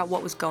figure out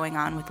what was going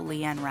on with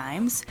LeAnn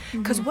Rimes.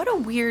 Because what a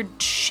weird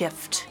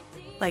shift,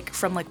 like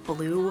from like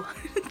Blue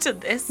to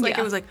this. Like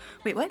it was like,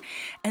 wait, what?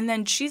 And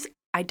then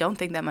I don't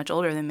think that much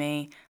older than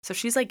me. So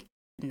she's like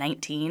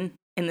 19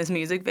 in this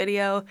music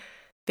video.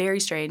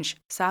 Very strange.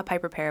 Saw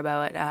Piper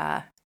Perabo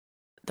at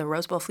the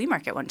Rose Bowl Flea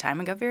Market one time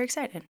and got very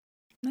excited.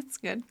 That's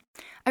good.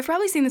 I've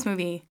probably seen this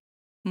movie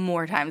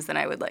more times than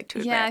I would like to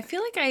admit. Yeah, I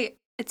feel like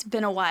it's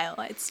been a while.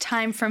 It's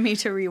time for me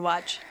to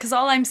rewatch because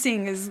all I'm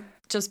seeing is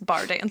just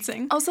bar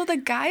dancing. Also, the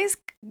guy's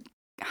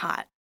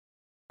hot.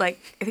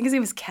 Like, I think his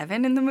name was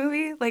Kevin in the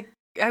movie. Like,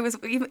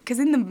 because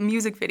in the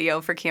music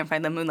video for Can't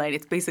Find the Moonlight,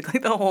 it's basically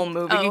the whole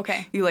movie. Oh,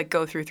 okay. You, like,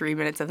 go through 3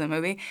 minutes of the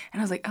movie.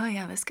 And I was like, oh,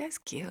 yeah, this guy's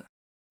cute.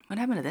 What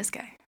happened to this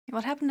guy?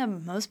 What happened to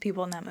most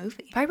people in that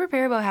movie? Piper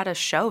Perabo had a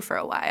show for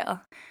a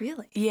while.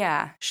 Really?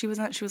 Yeah. She was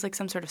like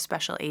some sort of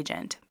special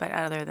agent. But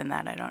other than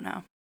that, I don't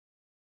know.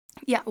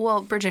 Yeah,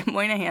 well, Bridget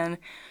Moynihan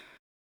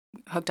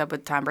hooked up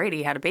with Tom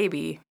Brady, had a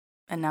baby,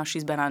 and now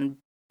she's been on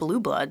Blue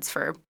Bloods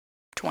for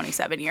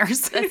 27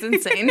 years. That's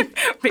insane.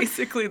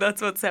 Basically,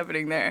 that's what's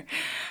happening there.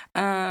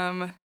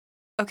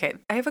 Okay,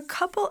 I have a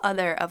couple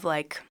other of,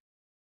 like,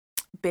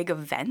 big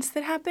events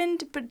that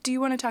happened, but do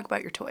you want to talk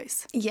about your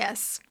toys?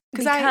 Yes.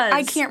 Because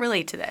I can't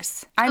relate to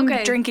this. I'm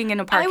drinking in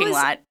a parking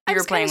lot.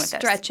 You're playing with this. I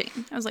was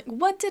stretching. I was like,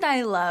 what did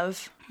I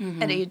love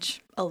at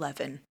age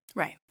 11?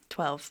 Right.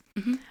 12.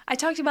 I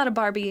talked about a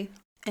Barbie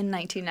in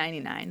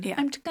 1999. Yeah.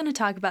 I'm going to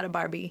talk about a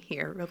Barbie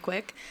here real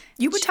quick.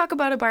 You would talk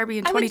about a Barbie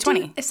in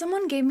 2020. If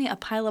someone gave me a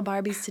pile of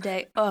Barbies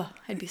today,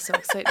 I'd be so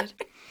excited.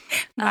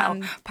 Wow,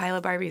 pile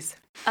of Barbies.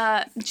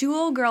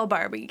 Jewel Girl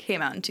Barbie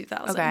came out in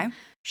 2000. Okay.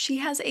 She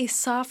has a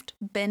soft,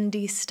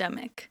 bendy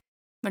stomach.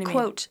 What do you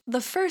mean? Quote,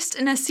 the first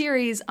in a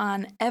series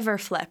on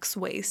Everflex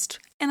waist.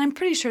 And I'm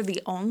pretty sure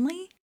the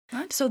only.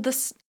 What? So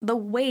the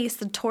waist,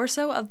 the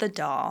torso of the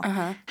doll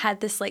had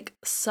this like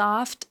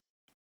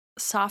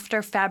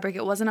softer fabric.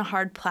 It wasn't a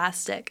hard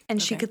plastic. And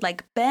she could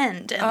like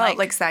bend and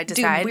like side to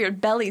do side?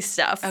 weird belly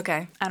stuff.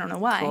 Okay. I don't know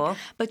why. Cool.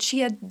 But she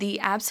had the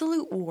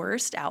absolute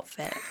worst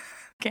outfit.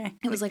 Okay.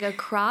 It was like a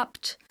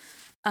cropped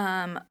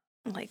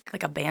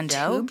like a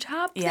bandeau tube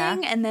top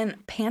thing, and then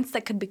pants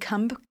that could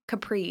become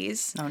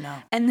capris. Oh no!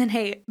 And then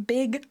a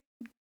big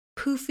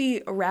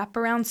poofy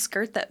wraparound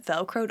skirt that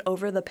velcroed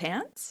over the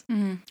pants.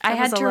 Mm-hmm. I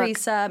had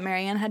Teresa.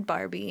 Marianne had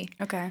Barbie.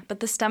 Okay, but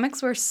the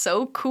stomachs were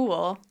so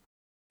cool,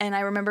 and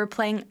I remember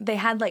playing. They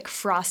had like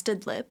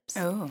frosted lips.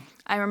 Oh,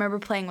 I remember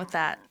playing with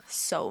that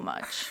so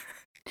much.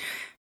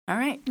 All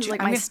right, it was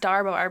like my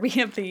star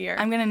Barbie of the year.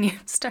 I'm gonna need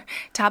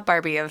top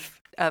Barbie of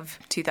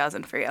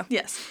 2000 for you.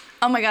 Yes.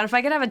 Oh my God, if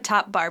I could have a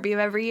top Barbie of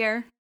every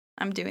year,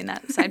 I'm doing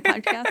that side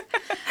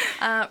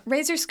podcast.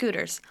 Razor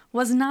scooters.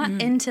 Was not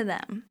into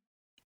them.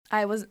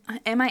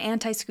 Am I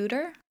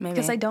anti-scooter? Maybe.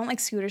 Because I don't like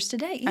scooters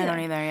today either. I don't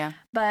either, yeah.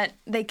 But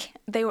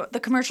the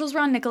commercials were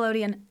on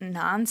Nickelodeon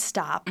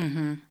nonstop.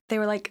 Mm-hmm. They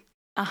were like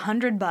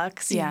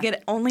 $100. You could get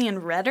it only in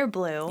red or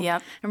blue.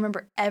 Yep. I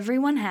remember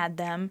everyone had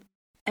them.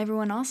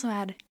 Everyone also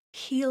had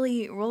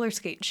Heeley roller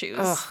skate shoes.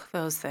 Ugh,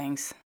 those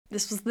things.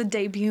 This was the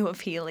debut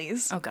of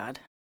Heelys. Oh, God.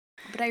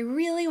 But I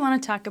really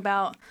want to talk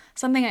about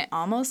something I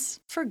almost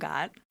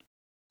forgot.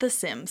 The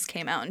Sims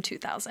came out in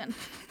 2000.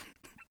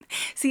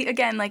 See,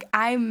 again, like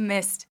I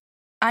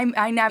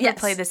never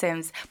played The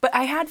Sims, but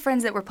I had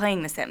friends that were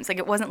playing The Sims. Like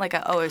it wasn't like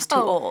it was too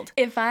old.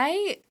 If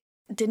I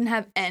didn't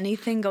have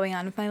anything going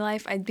on with my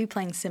life, I'd be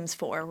playing Sims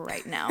 4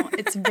 right now.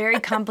 It's very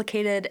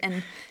complicated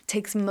and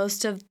takes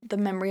most of the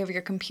memory of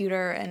your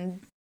computer,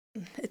 and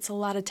it's a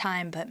lot of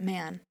time, but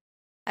man,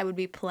 I would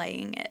be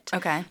playing it.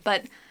 Okay.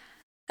 But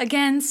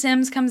again,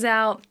 Sims comes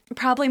out,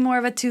 probably more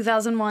of a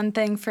 2001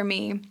 thing for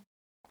me.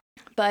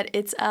 But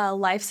it's a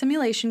life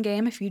simulation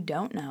game, if you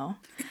don't know.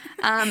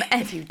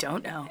 If you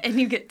don't know. And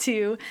you get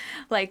to,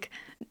 like,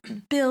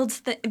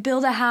 build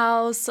a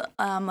house,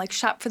 like,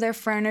 shop for their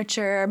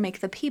furniture, make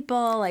the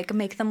people, like,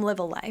 make them live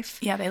a life.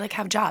 Yeah, they, like,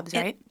 have jobs,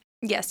 right?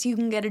 Yes, you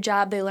can get a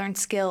job. They learn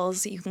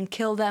skills. You can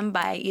kill them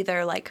by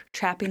either, like,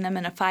 trapping them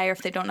in a fire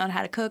if they don't know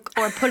how to cook,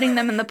 or putting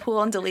them in the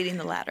pool and deleting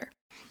the ladder.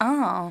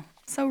 Oh,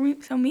 so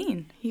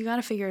mean. You got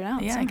to figure it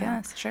out. Yeah, somehow. I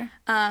guess, sure.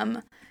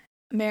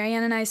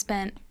 Marianne and I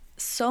spent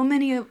so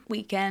many a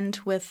weekend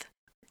with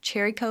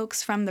cherry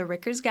cokes from the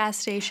Rickers gas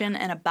station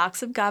and a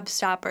box of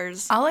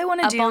Gobstoppers. All I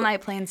want to do all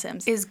night playing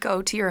Sims is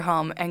go to your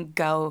home and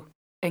go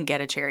and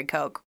get a cherry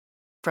coke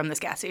from this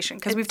gas station,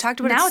 because we've talked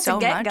about it so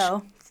much. Now it's a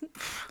Get-Go.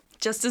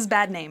 Just as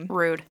bad name.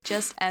 Rude.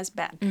 Just as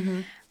bad.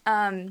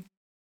 Mm-hmm.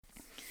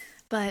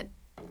 But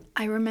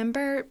I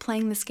remember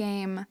playing this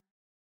game.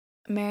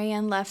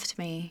 Marianne left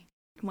me,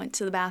 went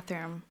to the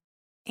bathroom,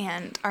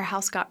 and our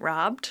house got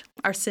robbed.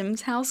 Our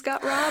Sims house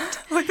got robbed.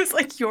 It was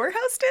like your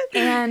house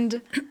did?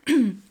 And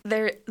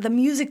the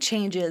music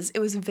changes. It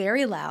was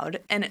very loud.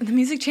 And the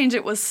music change,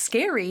 it was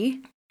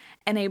scary.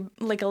 And a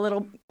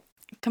little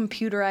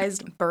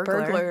computerized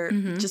burglar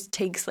just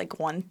takes like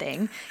one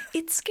thing.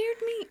 It scared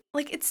me.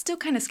 Like, it still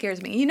kind of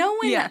scares me. You know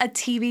when a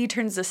TV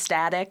turns to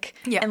static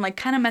and like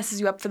kind of messes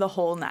you up for the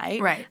whole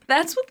night? Right.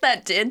 That's what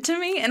that did to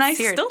me. And I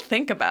still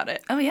think about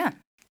it. Oh, yeah.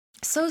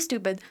 So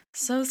stupid.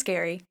 So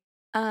scary.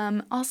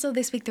 Also,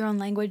 they speak their own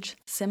language,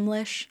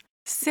 Simlish.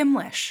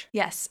 Simlish?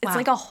 Yes. It's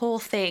like a whole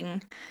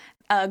thing.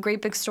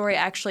 Great Big Story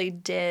actually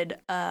did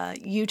a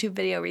YouTube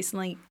video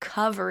recently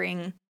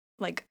covering,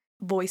 like,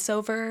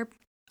 voiceover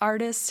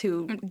artists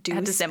who do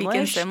had to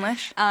Simlish. Speak in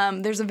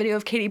Simlish? There's a video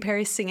of Katy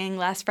Perry singing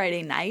Last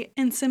Friday Night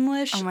in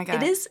Simlish. Oh, my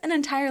God. It is an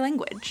entire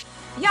language.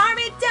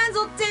 Yarmy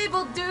Denzel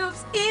table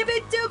dupes, Ibi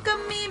Duka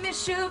Mimi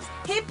shoops,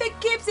 Hippie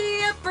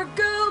Kipsy up for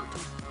goop.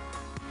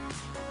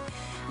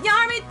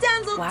 Yarmy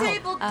Denzel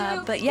table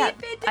dupes. But yeah,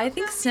 I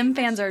think Sim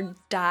fans are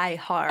die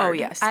hard. Oh,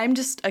 yes. I'm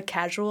just a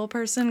casual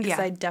person because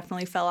I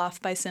definitely fell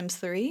off by Sims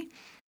 3.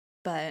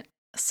 But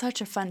such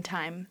a fun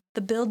time.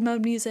 The build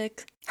mode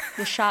music,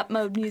 the shop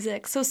mode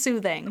music, so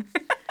soothing.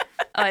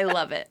 I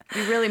love it.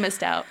 You really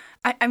missed out.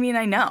 I mean,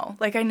 I know.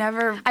 Like,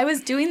 I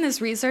was doing this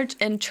research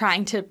and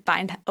trying to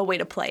find a way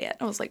to play it.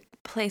 I was like,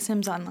 play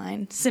Sims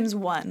Online. Sims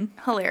 1.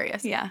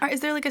 Hilarious. Yeah. Is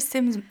there like a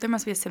Sims? There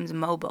must be a Sims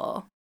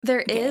mobile.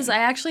 There is. I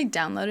actually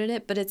downloaded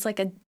it, but it's like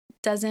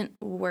doesn't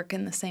work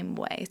in the same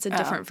way. It's a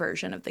different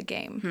version of the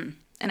game.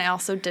 And I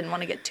also didn't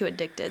want to get too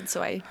addicted,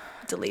 so I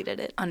deleted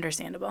it.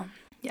 Understandable.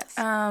 Yes.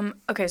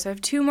 Okay, so I have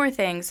two more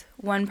things.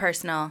 One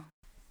personal,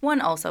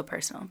 one also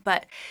personal.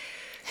 But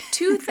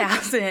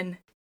 2000,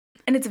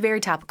 and it's very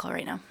topical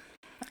right now.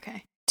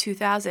 Okay.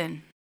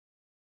 2000,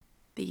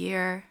 the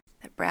year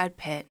that Brad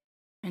Pitt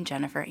and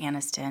Jennifer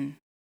Aniston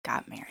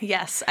got married.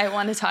 Yes, I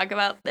want to talk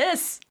about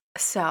this.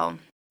 So,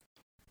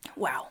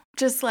 wow.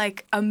 Just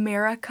like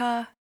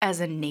America as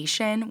a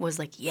nation was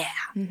like, yeah.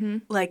 Mm-hmm.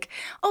 Like,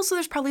 also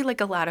there's probably like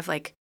a lot of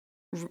like,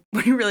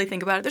 when you really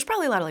think about it, there's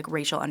probably a lot of like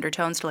racial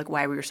undertones to like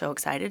why we were so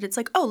excited. It's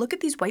like, oh, look at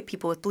these white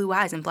people with blue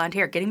eyes and blonde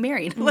hair getting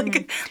married. Mm-hmm.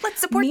 Like,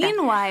 let's support them.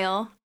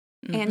 Meanwhile,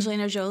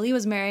 Angelina Jolie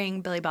was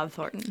marrying Billy Bob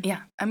Thornton.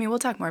 Yeah. I mean, we'll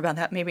talk more about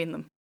that maybe in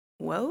the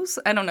woes.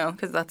 I don't know,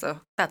 because that's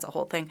a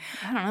whole thing.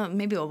 I don't know.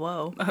 Maybe a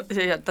woe.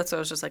 Yeah, that's what I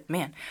was just like,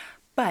 man.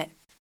 But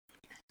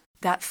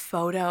that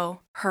photo,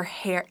 her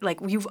hair, like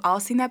you've all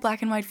seen that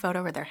black and white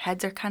photo where their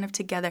heads are kind of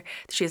together.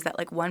 She has that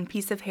like one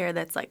piece of hair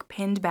that's like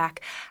pinned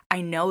back.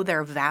 I know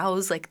their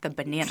vows, like the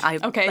banana. I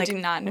do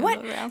not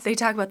know the vows. They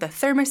talk about the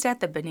thermostat,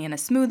 the banana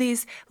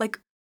smoothies, like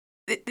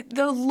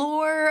the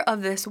lore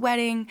of this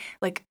wedding.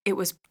 Like it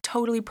was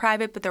totally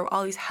private, but there were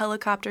all these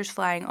helicopters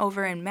flying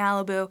over in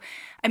Malibu.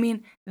 I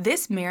mean,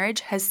 this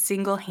marriage has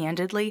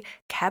single-handedly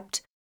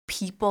kept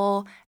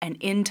people and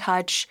In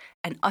Touch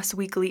and Us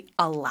Weekly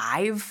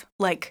alive,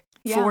 like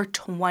for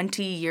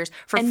 20 years,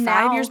 for and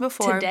 5 years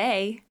before.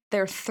 Today,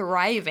 they're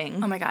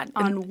thriving. Oh my God.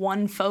 On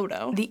one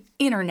photo. The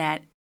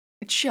internet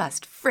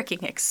just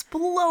freaking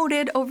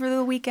exploded over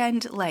the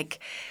weekend. Like,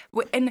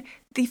 and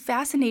the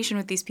fascination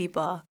with these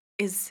people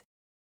is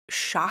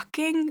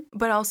shocking,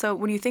 but also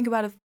when you think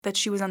about it, that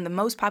she was on the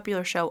most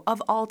popular show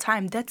of all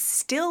time, that's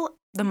still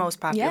the most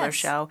popular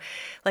show.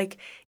 Like,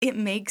 it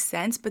makes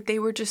sense, but they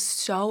were just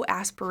so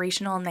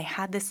aspirational, and they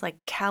had this like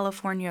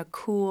California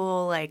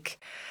cool, like,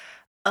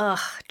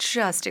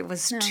 it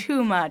was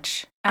too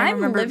much.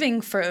 I'm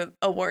living for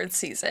award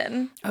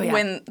season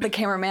when the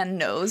cameraman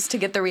knows to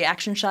get the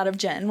reaction shot of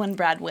Jen when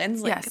Brad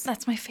wins. Like,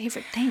 that's my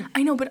favorite thing.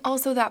 I know, but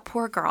also that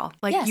poor girl.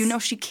 Like, you know,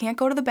 she can't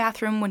go to the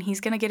bathroom when he's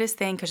going to get his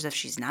thing because if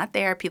she's not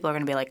there, people are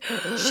going to be like,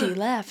 she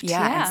left.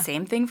 Yeah, and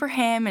same thing for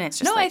him. And it's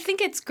just I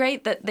think it's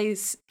great that they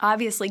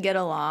obviously get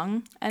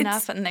along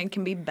enough and they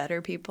can be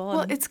better people.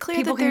 Well, it's clear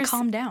people that there's can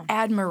calm down.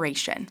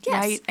 Admiration,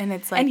 right? And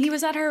it's like, and he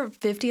was at her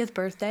 50th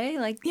birthday.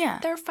 Like,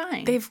 they're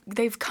fine.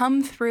 They've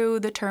come through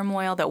the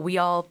turmoil that we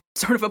all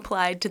sort of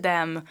applied to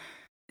them.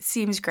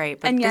 Seems great,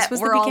 but and yet this was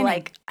we're the beginning. All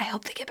like, I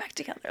hope they get back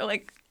together.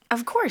 Like,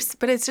 of course,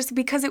 but it's just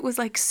because it was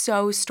like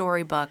so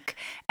storybook,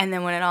 and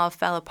then when it all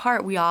fell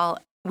apart, we all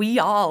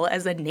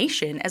as a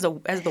nation, as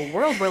the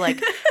world, were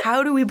like,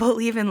 how do we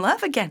believe in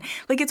love again?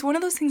 Like, it's one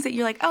of those things that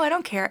you're like, oh, I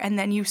don't care, and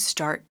then you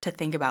start to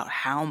think about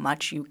how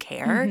much you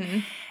care,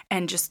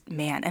 and just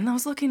man. And I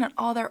was looking at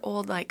all their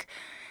old like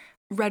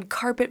red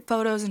carpet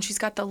photos, and she's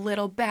got the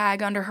little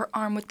bag under her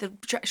arm with the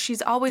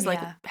she's always like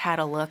had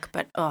a look,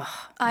 but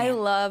I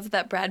love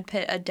that Brad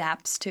Pitt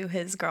adapts to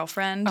his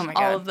girlfriend. Oh my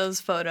God. All of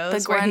those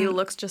photos where he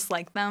looks just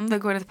like them. The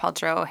Gwyneth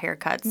Paltrow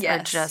haircuts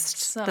are just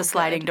so the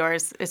sliding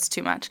doors. It's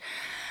too much.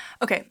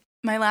 Okay,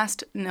 my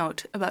last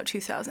note about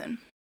 2000.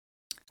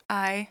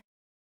 I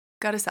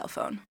got a cell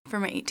phone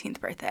for my 18th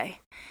birthday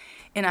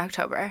in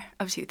October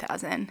of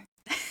 2000.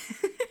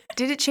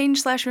 Did it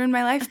change / ruin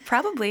my life?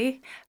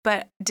 Probably.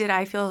 But did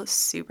I feel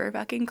super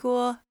fucking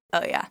cool?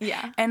 Oh, yeah.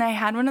 Yeah. And I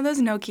had one of those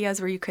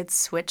Nokias where you could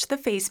switch the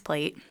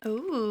faceplate.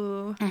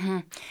 Ooh. Mm-hmm.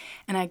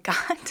 And I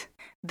got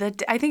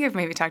I think I've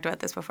maybe talked about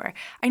this before.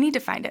 I need to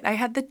find it. I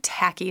had the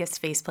tackiest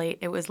faceplate.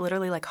 It was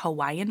literally like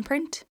Hawaiian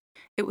print.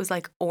 It was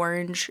like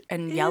orange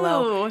and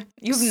yellow. Ew.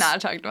 You've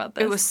not talked about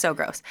this. It was so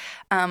gross.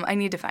 I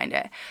need to find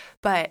it.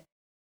 But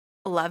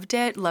loved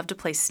it. Loved to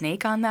play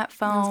Snake on that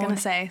phone. I was going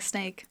to say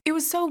Snake. It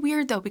was so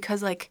weird, though,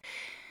 because, like,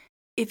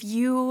 if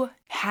you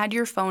had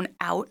your phone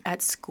out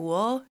at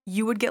school,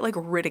 you would get, like,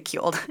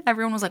 ridiculed.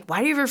 Everyone was like,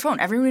 why do you have your phone?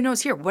 Everybody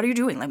knows here. What are you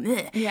doing? Like,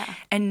 bleh. Yeah.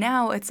 And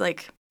now it's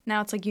like...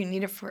 Now it's like you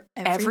need it for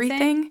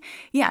everything?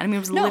 Yeah. I mean, it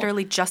was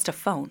literally just a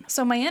phone.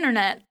 So my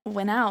internet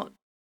went out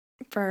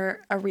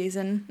for a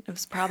reason. It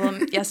was a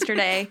problem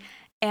yesterday.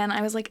 And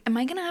I was like, am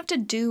I going to have to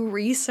do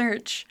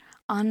research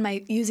on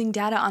using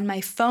data on my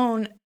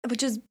phone,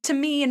 which is, to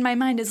me, in my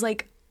mind, is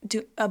like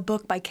do a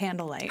book by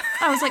candlelight.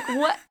 I was like,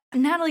 what?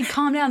 Natalie,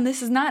 calm down.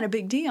 This is not a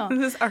big deal.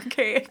 This is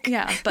archaic.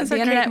 Yeah, but the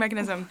internet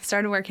mechanism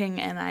started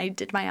working, and I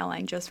did my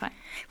outline just fine.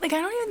 Like,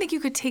 I don't even think you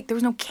could there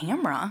was no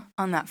camera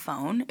on that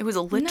phone. It was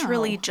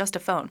literally just a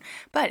phone.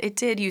 But it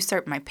did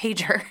usurp my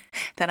pager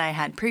that I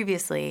had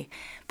previously.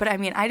 But, I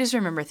mean, I just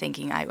remember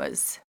thinking I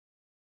was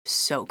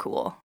so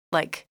cool.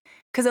 Like,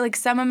 because, like,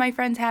 some of my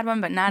friends had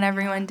one, but not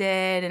everyone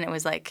did. And it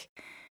was like,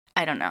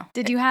 I don't know.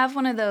 Did you have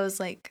one of those,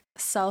 like,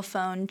 cell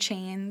phone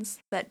chains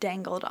that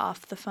dangled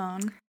off the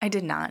phone? I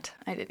did not.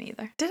 I didn't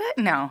either. Did I?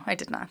 No, I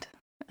did not.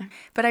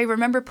 But I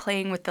remember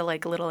playing with the,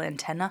 like, little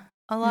antenna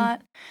a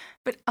lot.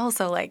 But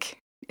also, like,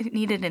 it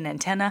needed an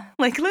antenna.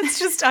 Like, let's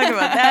just talk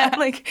about that.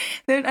 Like,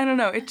 I don't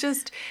know. It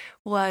just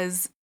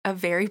was a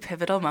very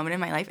pivotal moment in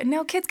my life. And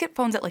now kids get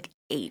phones at, like,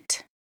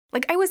 8.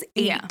 Like, I was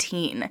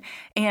 18,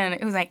 and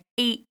it was my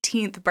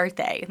 18th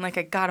birthday, and, like,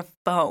 I got a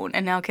phone.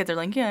 And now kids are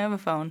like, yeah, I have a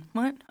phone.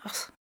 What? Ugh,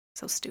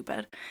 so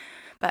stupid.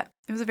 But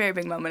it was a very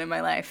big moment in my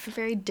life. A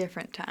very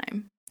different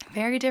time.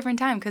 Very different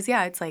time, because,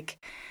 yeah, it's,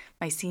 like,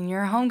 my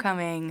senior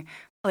homecoming,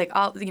 like,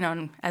 all, you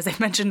know, as I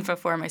mentioned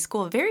before, my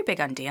school, very big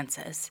on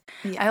dances.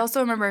 Yeah. I also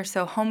remember,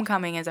 so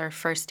homecoming is our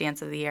first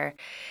dance of the year,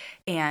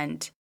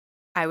 and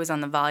I was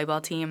on the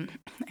volleyball team.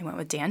 I went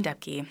with Dan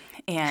Depke,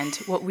 and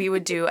what we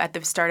would do at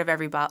the start of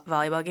every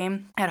volleyball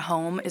game at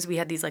home is we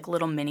had these, like,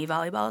 little mini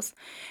volleyballs,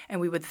 and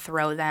we would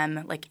throw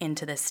them, like,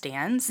 into the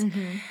stands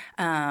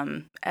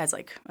as,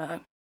 like,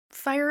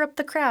 fire up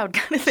the crowd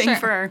kind of thing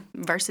for our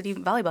varsity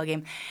volleyball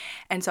game.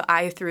 And so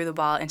I threw the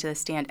ball into the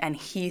stand, and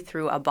he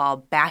threw a ball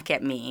back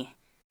at me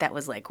that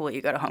was like, will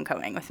you go to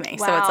homecoming with me?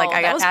 Wow, so it's like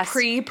I got asked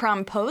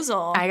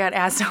pre-promposal. I got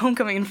asked to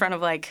homecoming in front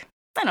of, like,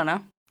 I don't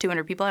know,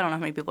 200 people. I don't know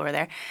how many people were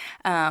there.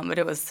 But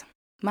it was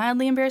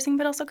mildly embarrassing,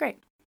 but also great.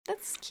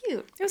 That's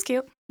cute. It was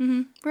cute.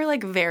 Mm-hmm. We're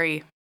like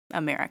very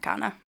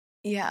Americana.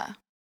 Yeah.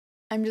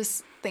 I'm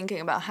just thinking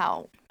about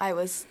how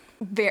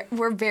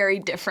we're very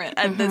different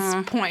at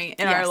this point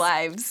in our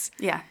lives.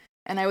 Yeah.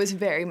 And I was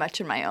very much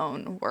in my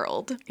own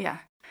world. Yeah.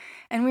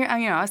 And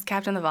I was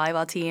captain of the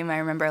volleyball team. I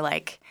remember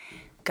like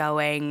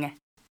going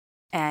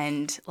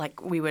and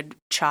like we would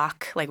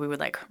chalk, like we would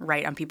like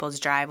write on people's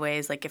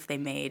driveways, like if they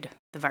made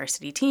the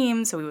varsity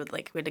team. So we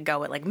had to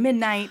go at like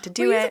midnight to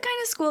do it. Were you the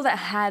kind of school that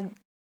had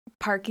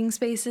parking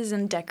spaces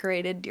and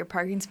decorated your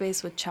parking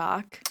space with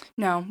chalk?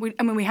 No,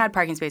 we had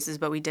parking spaces,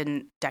 but we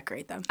didn't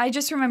decorate them. I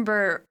just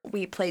remember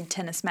we played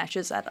tennis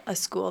matches at a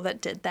school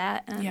that did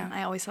that, and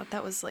I always thought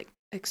that was like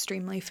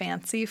extremely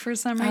fancy for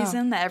some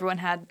reason, that everyone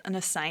had an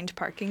assigned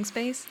parking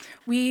space.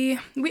 I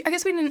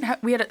guess we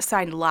didn't. We had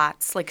assigned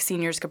lots, like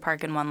seniors could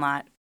park in one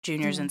lot,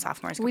 juniors and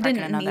sophomores could park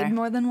in another. We didn't need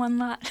more than one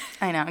lot.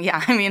 I know.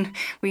 Yeah, I mean,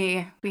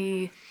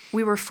 we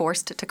were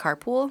forced to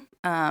carpool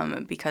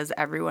because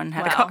everyone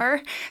had a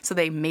car, so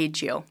they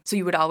made you. So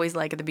you would always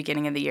like at the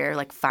beginning of the year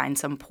like find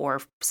some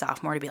poor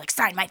sophomore to be like,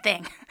 sign my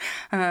thing,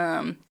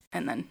 and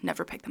then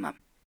never pick them up.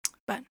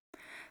 But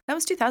that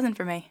was 2000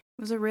 for me.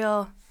 It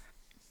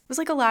was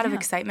like a lot of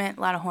excitement,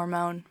 a lot of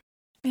hormone.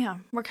 Yeah,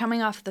 we're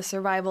coming off the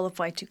survival of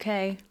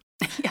Y2K.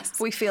 Yes.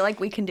 We feel like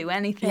we can do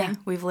anything. Yeah,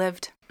 we've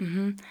lived.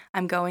 Mm-hmm.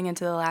 I'm going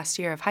into the last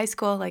year of high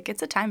school. Like,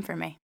 it's a time for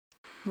me.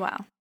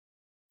 Wow.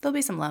 There'll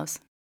be some lows.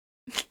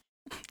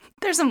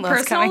 There's some lows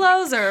Personal coming.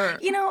 lows or?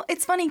 You know,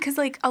 it's funny because,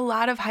 like, a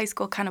lot of high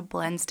school kind of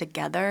blends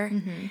together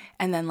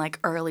and then, like,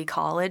 early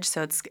college.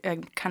 So it's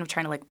kind of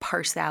trying to, like,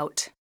 parse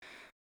out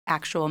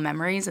actual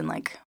memories and,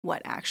 like,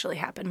 what actually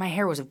happened. My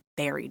hair was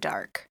very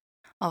dark.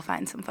 I'll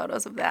find some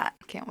photos of that.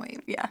 Can't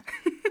wait. Yeah.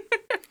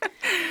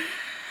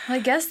 Well, I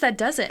guess that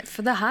does it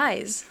for the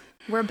highs.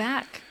 We're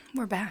back.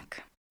 We're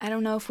back. I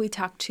don't know if we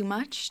talk too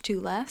much, too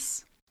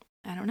less.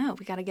 I don't know.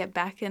 We got to get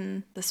back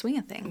in the swing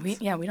of things. We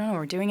don't know what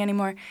we're doing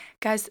anymore.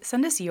 Guys,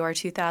 send us your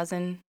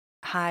 2000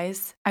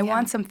 highs. I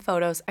want some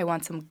photos. I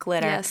want some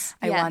glitter. Yes.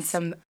 I want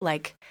some,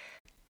 like,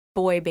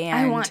 boy band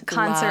I want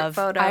concert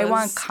photos. I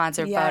want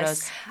concert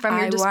photos. From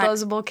your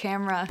disposable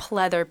camera.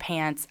 Pleather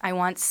pants. I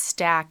want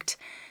stacked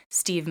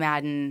Steve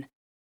Madden,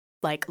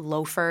 like,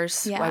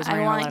 loafers. Yeah,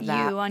 I want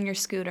you on your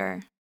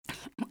scooter.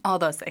 All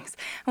those things.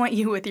 I want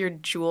you with your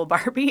jewel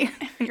Barbie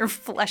and your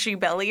fleshy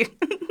belly.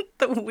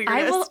 The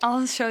weirdest.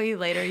 I'll show you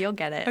later. You'll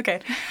get it. Okay.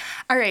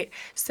 All right.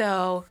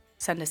 So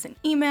send us an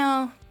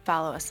email,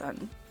 follow us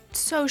on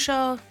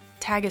social,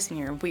 tag us in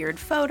your weird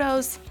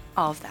photos,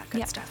 all of that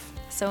good stuff.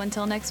 So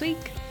until next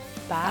week,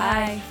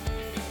 bye. Bye.